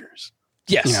Dodgers.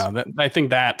 Yes. I think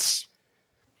that's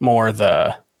more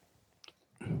the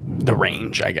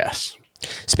range, I guess.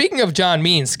 Speaking of John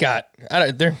Means, Scott,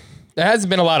 there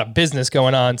hasn't been a lot of business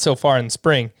going on so far in the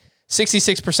spring.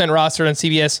 66% rostered on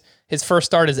CBS. His first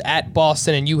start is at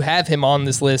Boston, and you have him on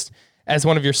this list as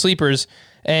one of your sleepers.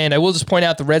 And I will just point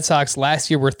out the Red Sox last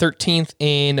year were 13th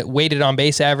in weighted on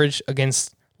base average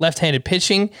against left-handed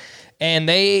pitching, and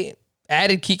they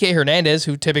added Kike Hernandez,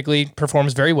 who typically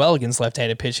performs very well against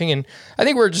left-handed pitching. And I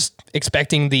think we're just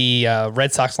expecting the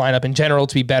Red Sox lineup in general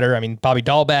to be better. I mean, Bobby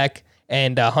Dahlbeck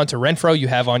and Hunter Renfroe you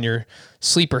have on your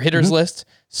sleeper hitters list.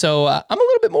 So I'm a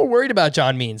little bit more worried about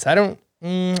John Means. I don't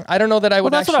know that I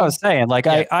would. Well, that's what I was saying. Like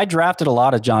I drafted a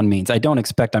lot of John Means. I don't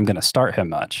expect I'm going to start him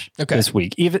much this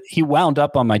week. Even he wound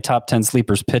up on my top 10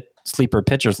 sleeper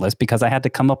pitchers list because I had to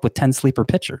come up with 10 sleeper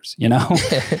pitchers,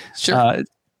 Sure.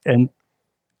 And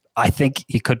I think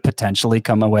he could potentially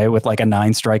come away with like a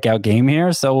 9 strikeout game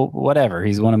here. So whatever,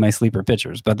 he's one of my sleeper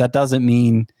pitchers, but that doesn't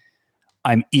mean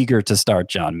I'm eager to start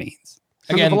John Means.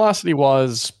 Again, the velocity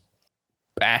was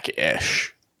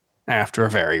back-ish after a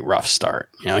very rough start.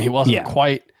 He wasn't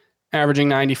quite averaging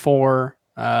 94,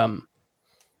 but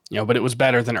it was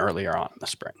better than earlier on in the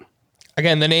spring.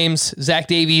 Again, the names, Zach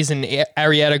Davies and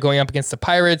Arrieta going up against the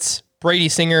Pirates, Brady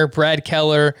Singer, Brad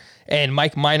Keller, and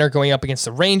Mike Minor going up against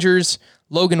the Rangers,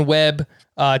 Logan Webb,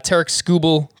 Tarek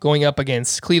Skubal going up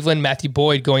against Cleveland, Matthew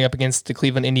Boyd going up against the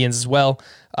Cleveland Indians as well,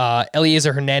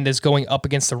 Eliezer Hernandez going up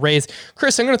against the Rays.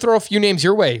 Chris, I'm going to throw a few names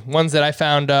your way, ones that I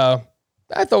found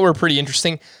I thought were pretty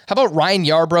interesting. How about Ryan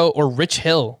Yarbrough or Rich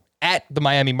Hill at the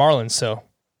Miami Marlins? So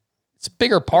it's a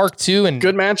bigger park too. And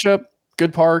good matchup,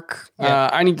 good park. Yeah.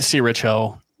 I need to see Rich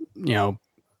Hill,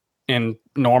 in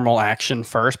normal action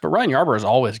first, but Ryan Yarbrough is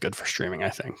always good for streaming, I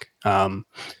think.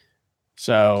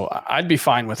 So I'd be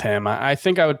fine with him. I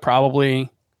think I would probably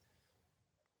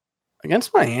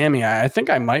against Miami. I think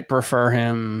I might prefer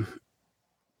him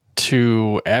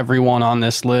to everyone on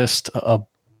this list.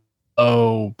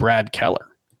 Brad Keller,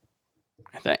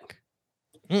 I think.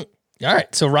 All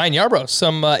right. So Ryan Yarbrough,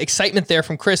 some excitement there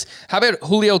from Chris. How about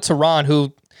Julio Teheran,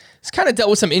 who has kind of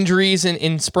dealt with some injuries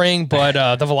in spring,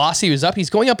 but the velocity was up. He's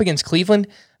going up against Cleveland.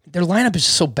 Their lineup is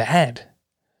just so bad.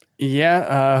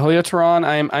 Yeah. Julio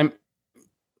Teheran, I'm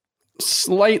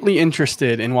slightly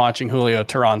interested in watching Julio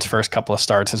Teheran's first couple of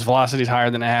starts. His velocity is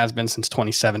higher than it has been since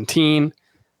 2017.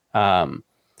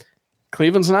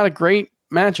 Cleveland's not a great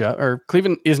matchup, or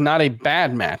Cleveland is not a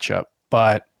bad matchup,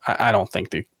 but I don't think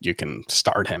that you can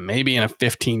start him. Maybe in a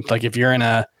 15, like if you're in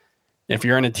a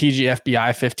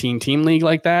TGFBI 15 team league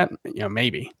like that,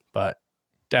 maybe, but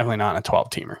definitely not in a 12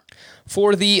 teamer.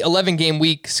 For the 11 game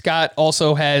week, Scott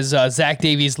also has Zach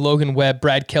Davies, Logan Webb,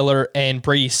 Brad Keller, and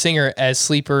Brady Singer as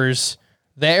sleepers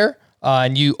there.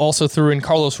 And you also threw in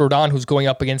Carlos Rodon, who's going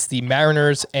up against the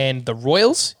Mariners and the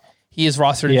Royals. He is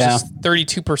rostered in just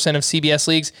 32% of CBS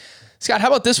leagues. Scott, how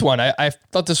about this one? I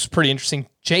thought this was pretty interesting.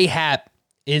 Jay Happ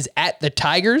is at the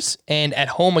Tigers and at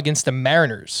home against the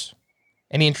Mariners.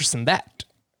 Any interest in that?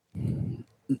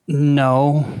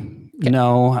 No.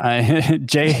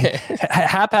 Jay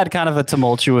Happ had kind of a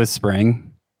tumultuous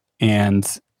spring,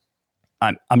 and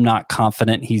I'm not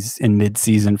confident he's in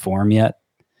mid-season form yet.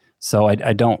 So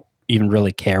I don't even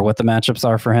really care what the matchups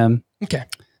are for him. Okay.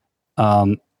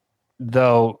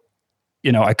 Though,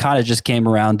 I kind of just came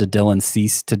around to Dylan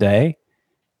Cease today,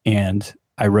 and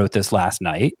I wrote this last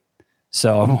night.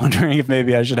 So I'm wondering if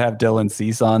maybe I should have Dylan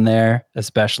Cease on there,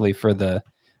 especially for the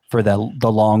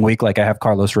long week. Like I have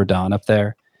Carlos Rodon up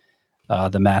there.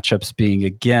 The matchups being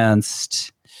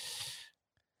against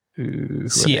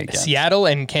Seattle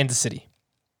and Kansas City.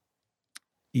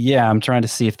 Yeah, I'm trying to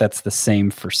see if that's the same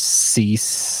for Seattle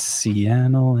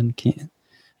and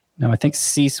No, I think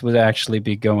Cease would actually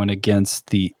be going against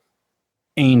the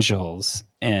Angels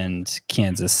and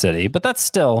Kansas City, but that's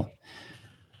still,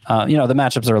 the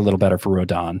matchups are a little better for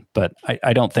Rodon, but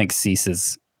I don't think Cease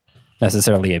is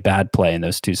necessarily a bad play in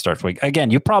those 2 starts week.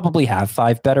 Again, you probably have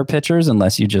 5 better pitchers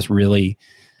unless you just really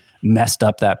messed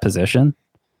up that position.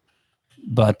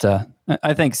 But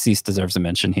I think Cease deserves a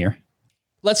mention here.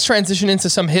 Let's transition into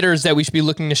some hitters that we should be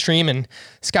looking to stream. And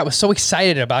Scott was so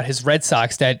excited about his Red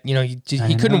Sox that,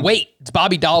 he couldn't wait. It's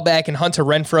Bobby Dahlbeck and Hunter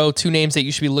Renfroe, 2 names that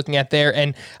you should be looking at there.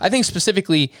 And I think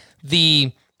specifically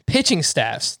the pitching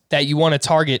staffs that you want to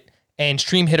target and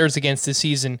stream hitters against this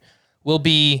season will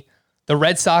be the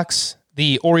Red Sox,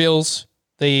 the Orioles,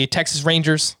 the Texas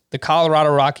Rangers, the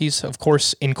Colorado Rockies. Of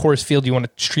course, in Coors Field, you want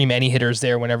to stream any hitters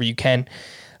there whenever you can.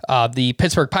 The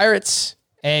Pittsburgh Pirates,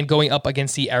 and going up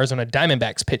against the Arizona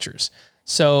Diamondbacks pitchers.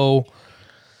 So, all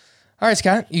right,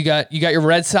 Scott, you got your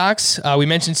Red Sox. We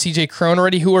mentioned CJ Cron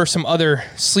already. Who are some other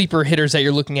sleeper hitters that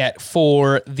you're looking at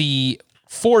for the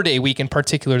 4-day week in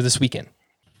particular this weekend?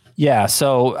 Yeah,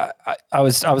 so I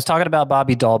was talking about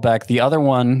Bobby Dahlbeck. The other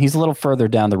one, he's a little further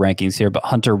down the rankings here, but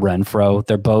Hunter Renfroe.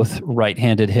 They're both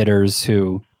right-handed hitters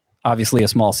who, obviously a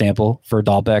small sample for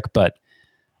Dahlbeck, but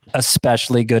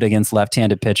especially good against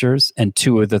left-handed pitchers. And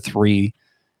 2 of the 3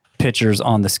 pitchers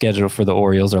on the schedule for the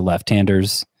Orioles are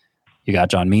left-handers. You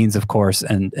got John Means, of course,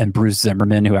 and Bruce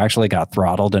Zimmerman, who actually got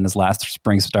throttled in his last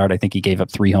spring start. I think he gave up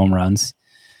 3 home runs.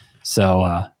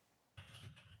 So,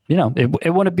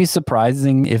 it wouldn't be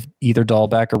surprising if either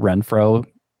Dahlbeck or Renfroe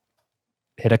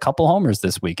hit a couple homers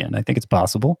this weekend. I think it's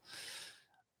possible.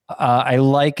 I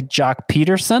like Jock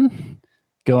Peterson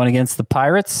going against the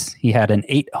Pirates. He had an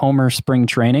 8-homer spring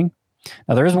training.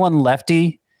 Now, there is one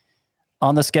lefty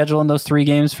on the schedule in those 3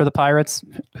 games for the Pirates.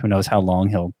 Who knows how long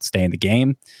he'll stay in the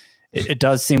game. It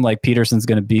does seem like Peterson's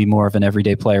going to be more of an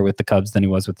everyday player with the Cubs than he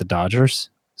was with the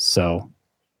Dodgers. So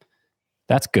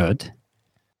that's good.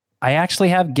 I actually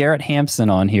have Garrett Hampson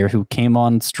on here, who came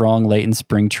on strong late in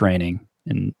spring training.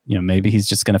 And, maybe he's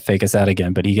just going to fake us out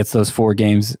again, but he gets those 4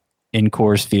 games in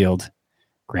Coors Field,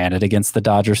 granted against the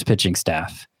Dodgers pitching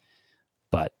staff.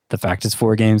 But the fact it's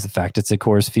 4 games, the fact it's at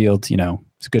Coors Field,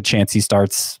 it's a good chance he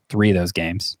starts 3 of those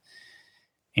games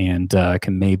and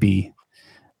can maybe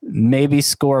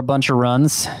score a bunch of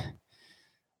runs.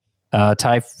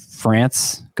 Ty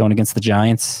France going against the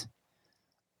Giants.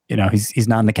 He's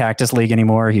not in the Cactus League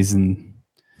anymore. He's in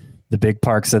the big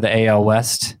parks of the AL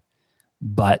West,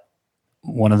 but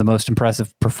one of the most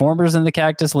impressive performers in the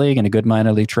Cactus League and a good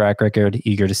minor league track record.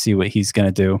 Eager to see what he's going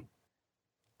to do.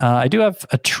 I do have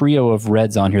a trio of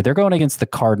Reds on here. They're going against the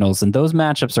Cardinals, and those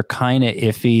matchups are kind of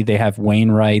iffy. They have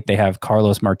Wainwright. They have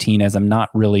Carlos Martinez. I'm not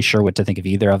really sure what to think of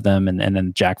either of them. And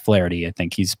then Jack Flaherty, I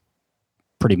think he's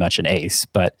pretty much an ace.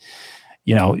 But,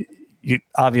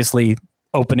 obviously,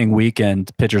 opening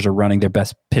weekend, pitchers are running their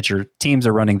best pitcher. Teams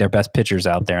are running their best pitchers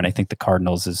out there, and I think the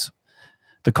Cardinals'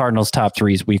 top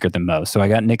 3 is weaker than most. So I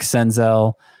got Nick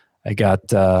Senzel. I got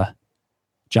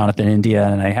Jonathan India,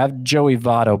 and I have Joey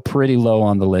Votto pretty low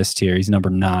on the list here. He's number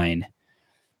 9.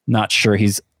 Not sure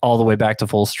he's all the way back to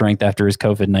full strength after his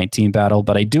COVID-19 battle,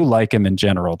 but I do like him in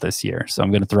general this year. So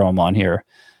I'm going to throw him on here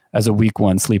as a week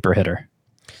 1 sleeper hitter.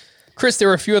 Chris, there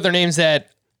were a few other names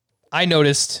that I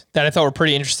noticed that I thought were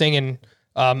pretty interesting, and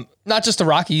not just the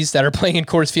Rockies that are playing in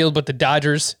Coors Field, but the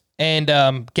Dodgers. And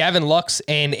Gavin Lux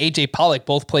and AJ Pollock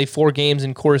both play 4 games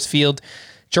in Coors Field.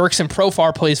 Jurickson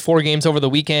Profar plays 4 games over the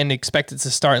weekend, expected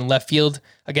to start in left field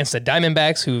against the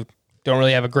Diamondbacks, who don't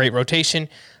really have a great rotation.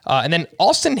 And then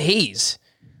Austin Hayes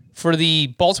for the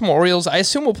Baltimore Orioles, I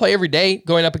assume will play every day,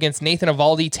 going up against Nathan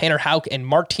Eovaldi, Tanner Houck, and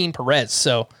Martin Perez.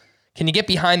 So can you get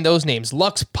behind those names?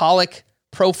 Lux, Pollock,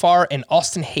 Profar, and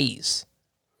Austin Hayes.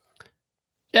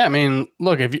 Yeah, I mean,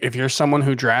 look, if you're someone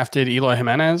who drafted Eloy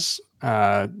Jimenez,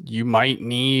 you might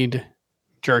need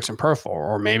Jurickson Profar,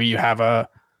 or maybe you have a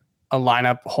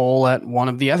lineup hole at one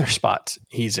of the other spots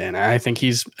he's in. I think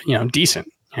he's,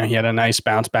 decent. He had a nice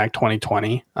bounce back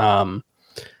 2020.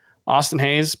 Austin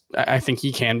Hayes, I think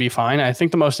he can be fine. I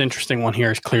think the most interesting one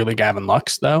here is clearly Gavin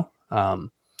Lux, though.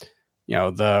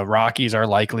 The Rockies are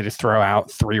likely to throw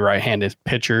out 3 right-handed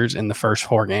pitchers in the first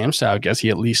 4 games. So I guess he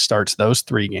at least starts those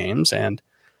 3 games. And,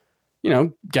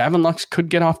 Gavin Lux could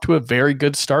get off to a very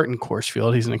good start in Coors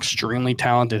Field. He's an extremely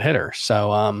talented hitter.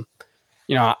 So,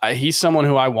 he's someone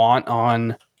who I want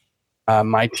on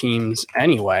my teams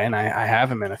anyway, and I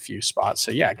have him in a few spots.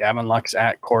 So, yeah, Gavin Lux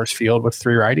at Coors Field with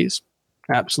 3 righties,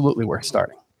 absolutely worth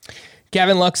starting.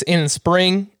 Gavin Lux in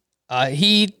spring,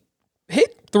 he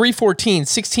hit .314,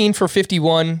 16 for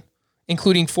 51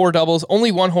 including 4 doubles,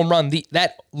 only 1 home run.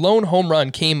 That lone home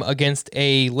run came against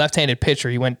a left-handed pitcher.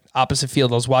 He went opposite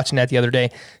field. I was watching that the other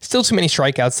day. Still too many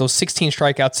strikeouts. Those 16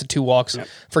 strikeouts to 2 walks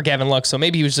for Gavin Lux. So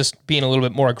maybe he was just being a little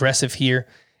bit more aggressive here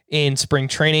in spring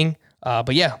training.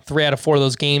 But yeah, 3 out of 4 of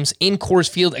those games in Coors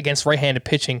Field against right-handed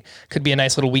pitching could be a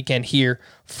nice little weekend here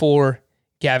for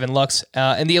Gavin Lux.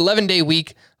 And the 11-day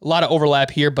week, a lot of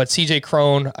overlap here, but CJ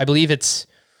Cron, I believe it's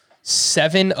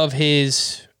 7 of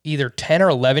his either 10 or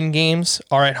 11 games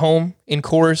are at home in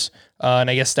Coors. And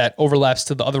I guess that overlaps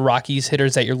to the other Rockies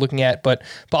hitters that you're looking at. But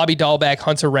Bobby Dahlbeck,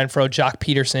 Hunter Renfroe, Jock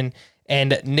Peterson,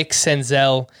 and Nick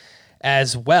Senzel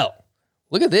as well.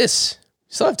 Look at this.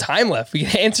 We still have time left. We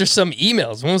can answer some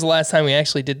emails. When was the last time we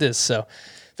actually did this? So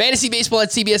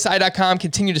fantasybaseball@cbsi.com.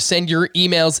 Continue to send your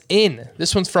emails in.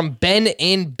 This one's from Ben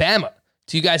in Bama.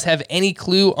 Do you guys have any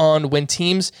clue on when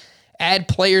teams add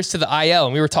players to the IL?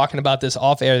 And we were talking about this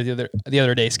off air the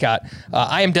other day, Scott.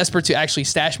 I am desperate to actually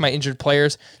stash my injured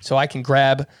players so I can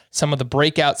grab some of the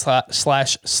breakout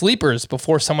slash sleepers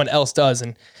before someone else does.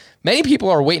 And many people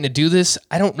are waiting to do this.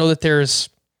 I don't know that there's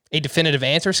a definitive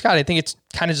answer, Scott. I think it's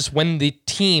kind of just when the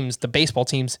baseball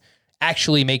teams,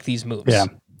 actually make these moves. Yeah.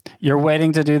 You're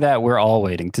waiting to do that. We're all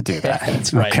waiting to do that.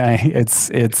 That's right. Okay.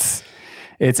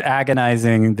 It's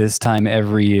agonizing this time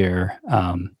every year.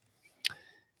 And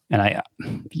I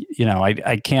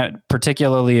can't,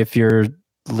 particularly if your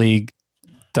league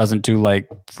doesn't do like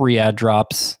free ad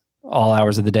drops all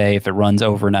hours of the day, if it runs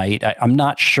overnight. I'm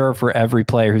not sure for every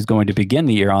player who's going to begin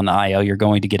the year on the IL, you're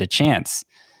going to get a chance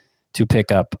to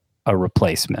pick up a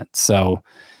replacement. So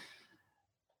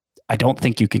I don't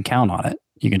think you can count on it.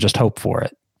 You can just hope for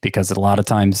it, because a lot of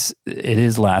times it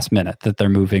is last minute that they're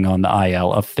moving on the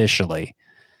IL officially.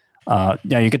 Now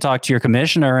you could talk to your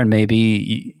commissioner and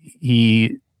maybe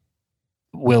he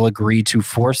will agree to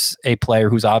force a player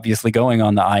who's obviously going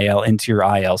on the IL into your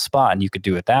IL spot, and you could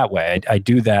do it that way. I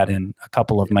do that in a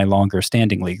couple of my longer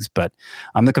standing leagues, but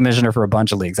I'm the commissioner for a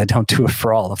bunch of leagues. I don't do it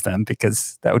for all of them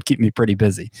because that would keep me pretty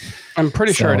busy. I'm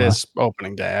pretty sure it is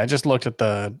opening day. I just looked at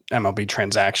the MLB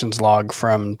transactions log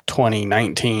from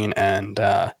 2019, and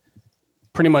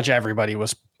pretty much everybody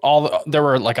was there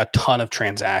were like a ton of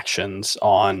transactions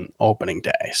on opening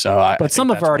day. So but some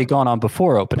have already gone on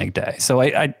before opening day. So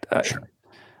sure.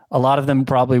 A lot of them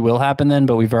probably will happen then,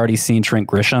 but we've already seen Trent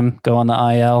Grisham go on the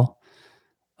IL.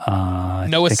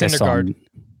 Noah Syndergaard.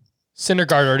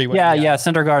 Syndergaard already went. Yeah.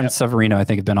 Syndergaard and Severino, I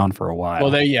think, have been on for a while.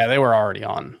 Well, they were already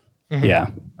on. Mm-hmm. Yeah,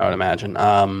 I would imagine.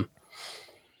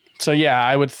 So yeah,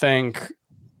 I would think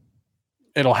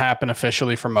it'll happen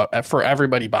officially for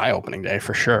everybody by opening day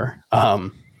for sure.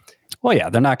 Well, yeah,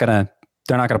 they're not gonna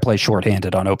play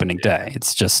shorthanded on opening day.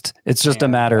 It's just a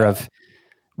matter of,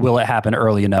 will it happen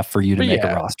early enough for you to make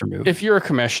a roster move? If you're a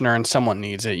commissioner and someone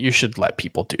needs it, you should let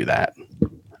people do that.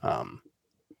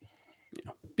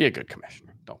 Be a good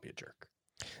commissioner. Don't be a jerk.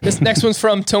 This next one's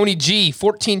from Tony G.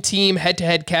 14-team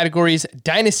head-to-head categories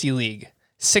Dynasty League.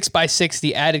 6x6.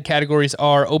 The added categories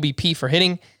are OBP for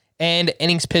hitting and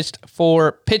innings pitched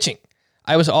for pitching.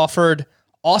 I was offered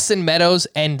Austin Meadows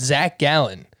and Zach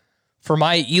Gallen for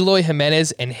my Eloy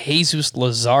Jimenez and Jesus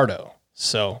Luzardo.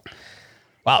 So,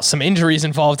 wow, some injuries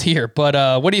involved here.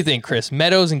 But what do you think, Chris?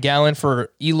 Meadows and Gallen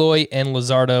for Eloy and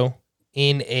Luzardo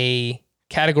in a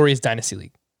categories Dynasty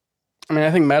League. I mean,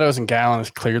 I think Meadows and Gallen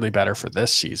is clearly better for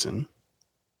this season.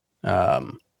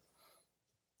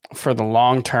 For the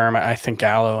long term, I think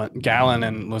Gallen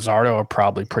and Luzardo are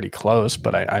probably pretty close,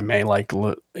 but I may like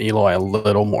Eloy a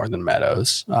little more than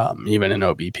Meadows, even in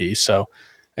OBP. So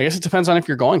I guess it depends on if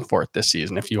you're going for it this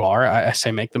season. If you are, I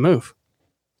say make the move.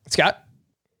 Scott?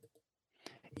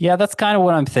 Yeah, that's kind of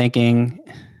what I'm thinking.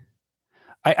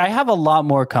 I have a lot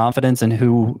more confidence in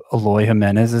who Eloy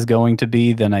Jimenez is going to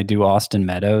be than I do Austin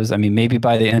Meadows. I mean, maybe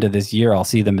by the end of this year, I'll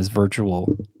see them as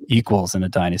virtual equals in a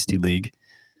Dynasty League.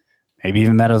 Maybe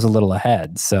even Meadows a little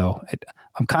ahead. So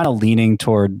I'm kind of leaning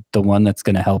toward the one that's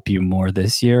going to help you more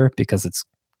this year because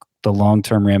the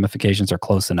long-term ramifications are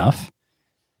close enough.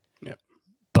 Yep.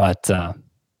 But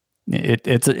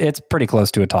it's pretty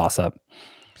close to a toss-up.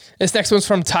 This next one's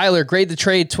from Tyler. Grade the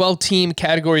Trade 12-team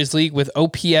categories league with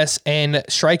OPS and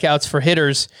strikeouts for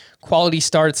hitters, quality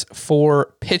starts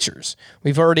for pitchers.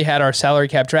 We've already had our salary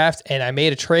cap draft, and I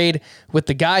made a trade with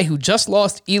the guy who just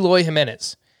lost Eloy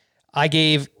Jimenez. I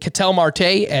gave Ketel Marte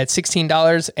at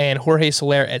 $16 and Jorge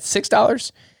Soler at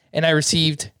 $6, and I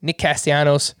received Nick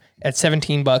Castellanos at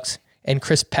 $17 and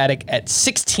Chris Paddock at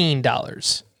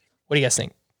 $16. What do you guys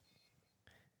think?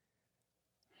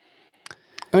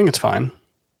 I think it's fine.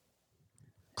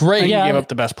 Great. You gave up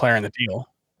the best player in the deal.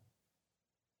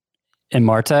 In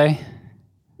Marte?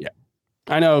 Yeah.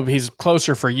 I know he's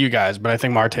closer for you guys, but I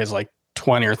think Marte is like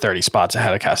 20 or 30 spots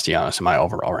ahead of Castellanos in my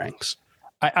overall ranks.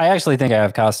 I actually think I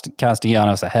have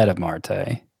Castellanos ahead of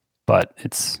Marte, but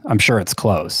I'm sure it's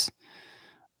close.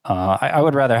 I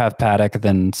would rather have Paddock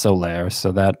than Soler,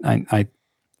 so that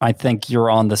I think you're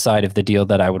on the side of the deal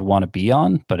that I would want to be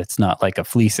on, but it's not like a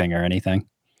fleecing or anything.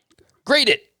 Grade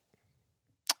it.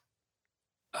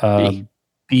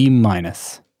 B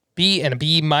minus. B and a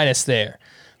B minus there.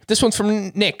 This one's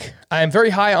from Nick. I am very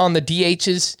high on the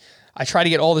DHs. I try to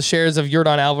get all the shares of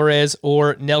Yordan Alvarez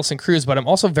or Nelson Cruz, but I'm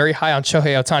also very high on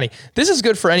Shohei Ohtani. This is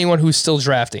good for anyone who's still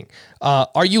drafting.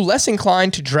 Are you less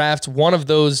inclined to draft one of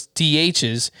those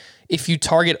DHs if you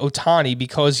target Ohtani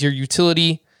because your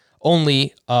utility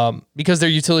only, because they're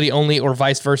utility only, or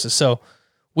vice versa? So,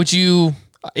 would you,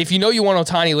 if you know you want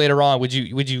Ohtani later on, would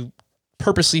you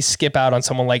purposely skip out on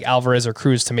someone like Alvarez or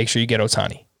Cruz to make sure you get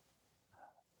Ohtani?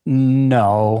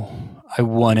 No, I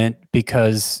wouldn't,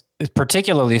 because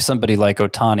particularly somebody like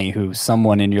Ohtani, who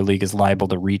someone in your league is liable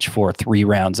to reach for 3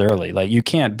 rounds early. Like, you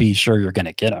can't be sure you're going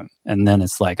to get him. And then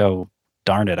it's like, oh,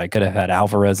 darn it, I could have had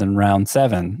Alvarez in round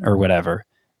 7 or whatever,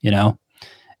 you know?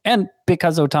 And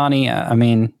because Ohtani, I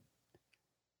mean,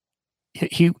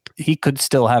 he could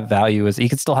still have value he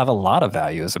could still have a lot of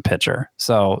value as a pitcher.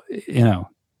 So, you know,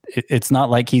 it's not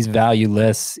like he's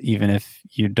valueless, even if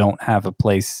you don't have a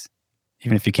place,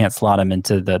 even if you can't slot him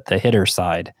into the hitter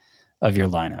side of your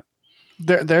lineup.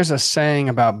 There's a saying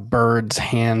about birds,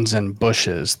 hands, and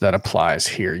bushes that applies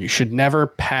here. You should never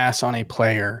pass on a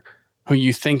player who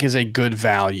you think is a good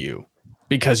value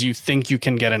because you think you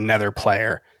can get another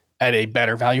player at a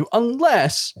better value,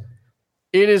 unless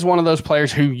it is one of those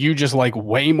players who you just like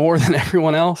way more than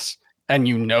everyone else, and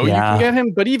you know you can get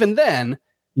him. But even then,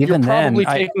 you're probably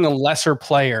taking a lesser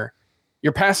player.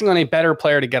 You're passing on a better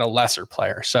player to get a lesser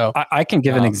player. So I can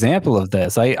give an example of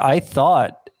this. I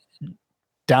thought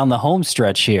down the home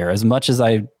stretch here, as much as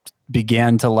I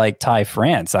began to like Ty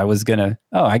France, I was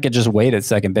I could just wait at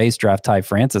second base, draft Ty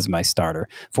France as my starter.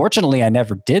 Fortunately, I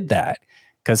never did that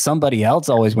because somebody else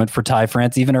always went for Ty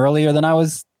France even earlier than I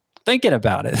was thinking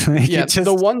about it. Yeah,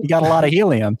 you got a lot of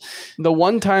helium. The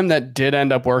one time that did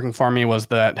end up working for me was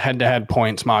that head-to-head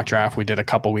points mock draft we did a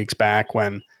couple weeks back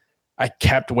when I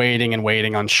kept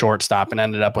waiting on shortstop and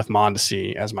ended up with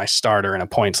Mondesi as my starter in a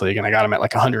points league, and I got him at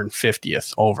like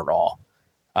 150th overall.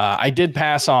 I did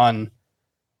pass on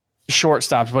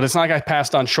shortstops, but it's not like I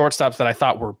passed on shortstops that I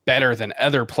thought were better than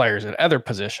other players at other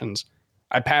positions.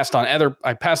 I passed on the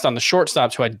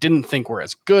shortstops who I didn't think were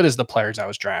as good as the players I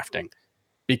was drafting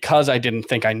because I didn't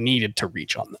think I needed to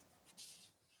reach on them.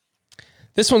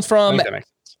 This one's from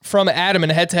Adam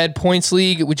in a head-to-head points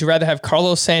league. Would you rather have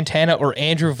Carlos Santana or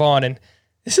Andrew Vaughn? And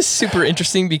this is super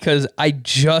interesting because I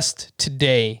just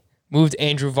today moved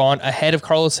Andrew Vaughn ahead of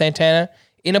Carlos Santana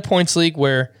in a points league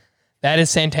where that is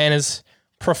Santana's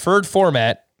preferred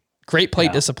format. Great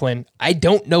plate discipline. I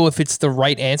don't know if it's the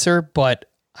right answer, but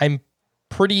I'm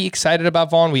pretty excited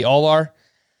about Vaughn. We all are.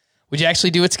 Would you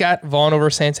actually do it, Scott? Vaughn over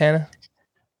Santana?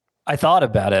 I thought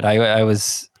about it. I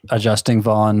was adjusting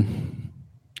Vaughn,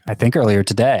 I think earlier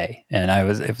today, and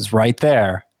it was right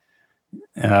there,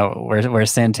 where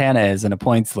Santana is in a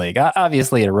points league.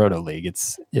 Obviously, a roto league,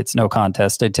 it's no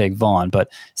contest. I'd take Vaughn,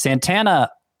 but Santana,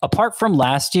 apart from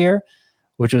last year,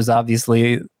 which was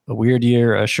obviously a weird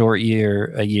year, a short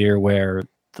year, a year where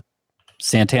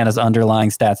Santana's underlying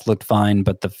stats looked fine,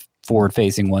 but the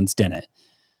forward-facing ones didn't.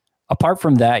 Apart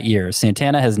from that year,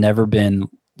 Santana has never been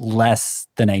less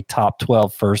than a top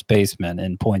 12 first baseman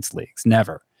in points leagues.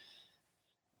 Never.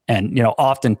 And,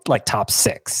 often like top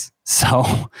 6.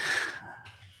 So,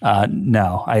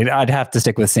 no, I'd have to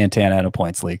stick with Santana in a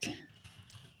points league.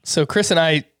 So Chris and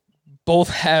I both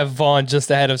have Vaughn just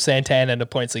ahead of Santana in a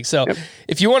points league. So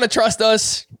if you want to trust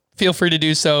us, feel free to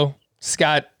do so.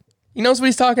 Scott, he knows what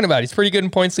he's talking about. He's pretty good in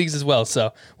points leagues as well.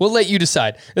 So we'll let you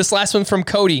decide. This last one from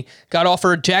Cody. Got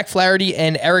offered Jack Flaherty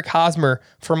and Eric Hosmer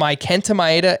for my Kenta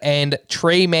Maeda and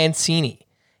Trey Mancini.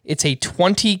 It's a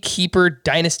 20-keeper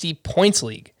dynasty points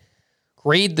league.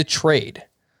 Grade the trade.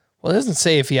 Well, it doesn't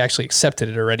say if he actually accepted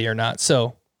it already or not.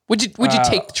 So would you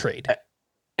take the trade?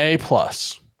 A+.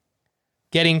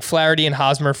 Getting Flaherty and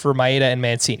Hosmer for Maeda and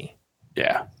Mancini.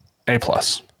 Yeah, A+.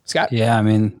 Scott? Yeah, I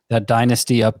mean, that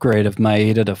dynasty upgrade of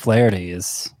Maeda to Flaherty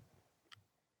is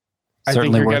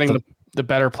certainly I think you're getting the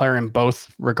better player in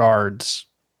both regards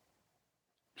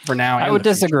for now. I would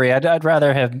disagree. I'd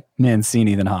rather have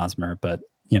Mancini than Hosmer, but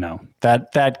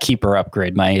that keeper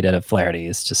upgrade, Maeda to Flaherty,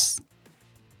 is just,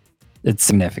 it's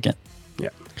significant. Yeah.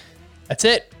 That's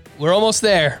it. We're almost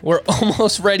there. We're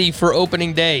almost ready for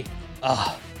opening day.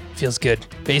 Feels good.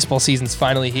 Baseball season's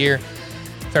finally here.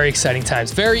 Very exciting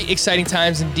times. Very exciting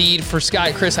times indeed. For Scott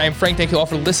and Chris, I am Frank. Thank you all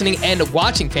for listening and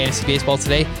watching Fantasy Baseball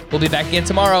today. We'll be back again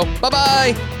tomorrow.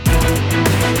 Bye-bye.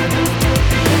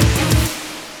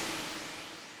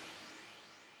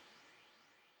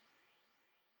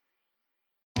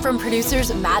 From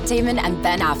producers Matt Damon and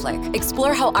Ben Affleck,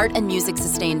 explore how art and music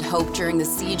sustained hope during the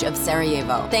siege of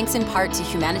Sarajevo, thanks in part to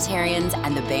humanitarians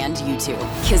and the band U2.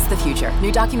 Kiss the Future.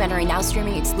 New documentary now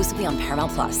streaming exclusively on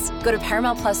Paramount+. Go to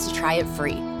Paramount+ to try it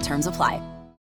free. Terms apply.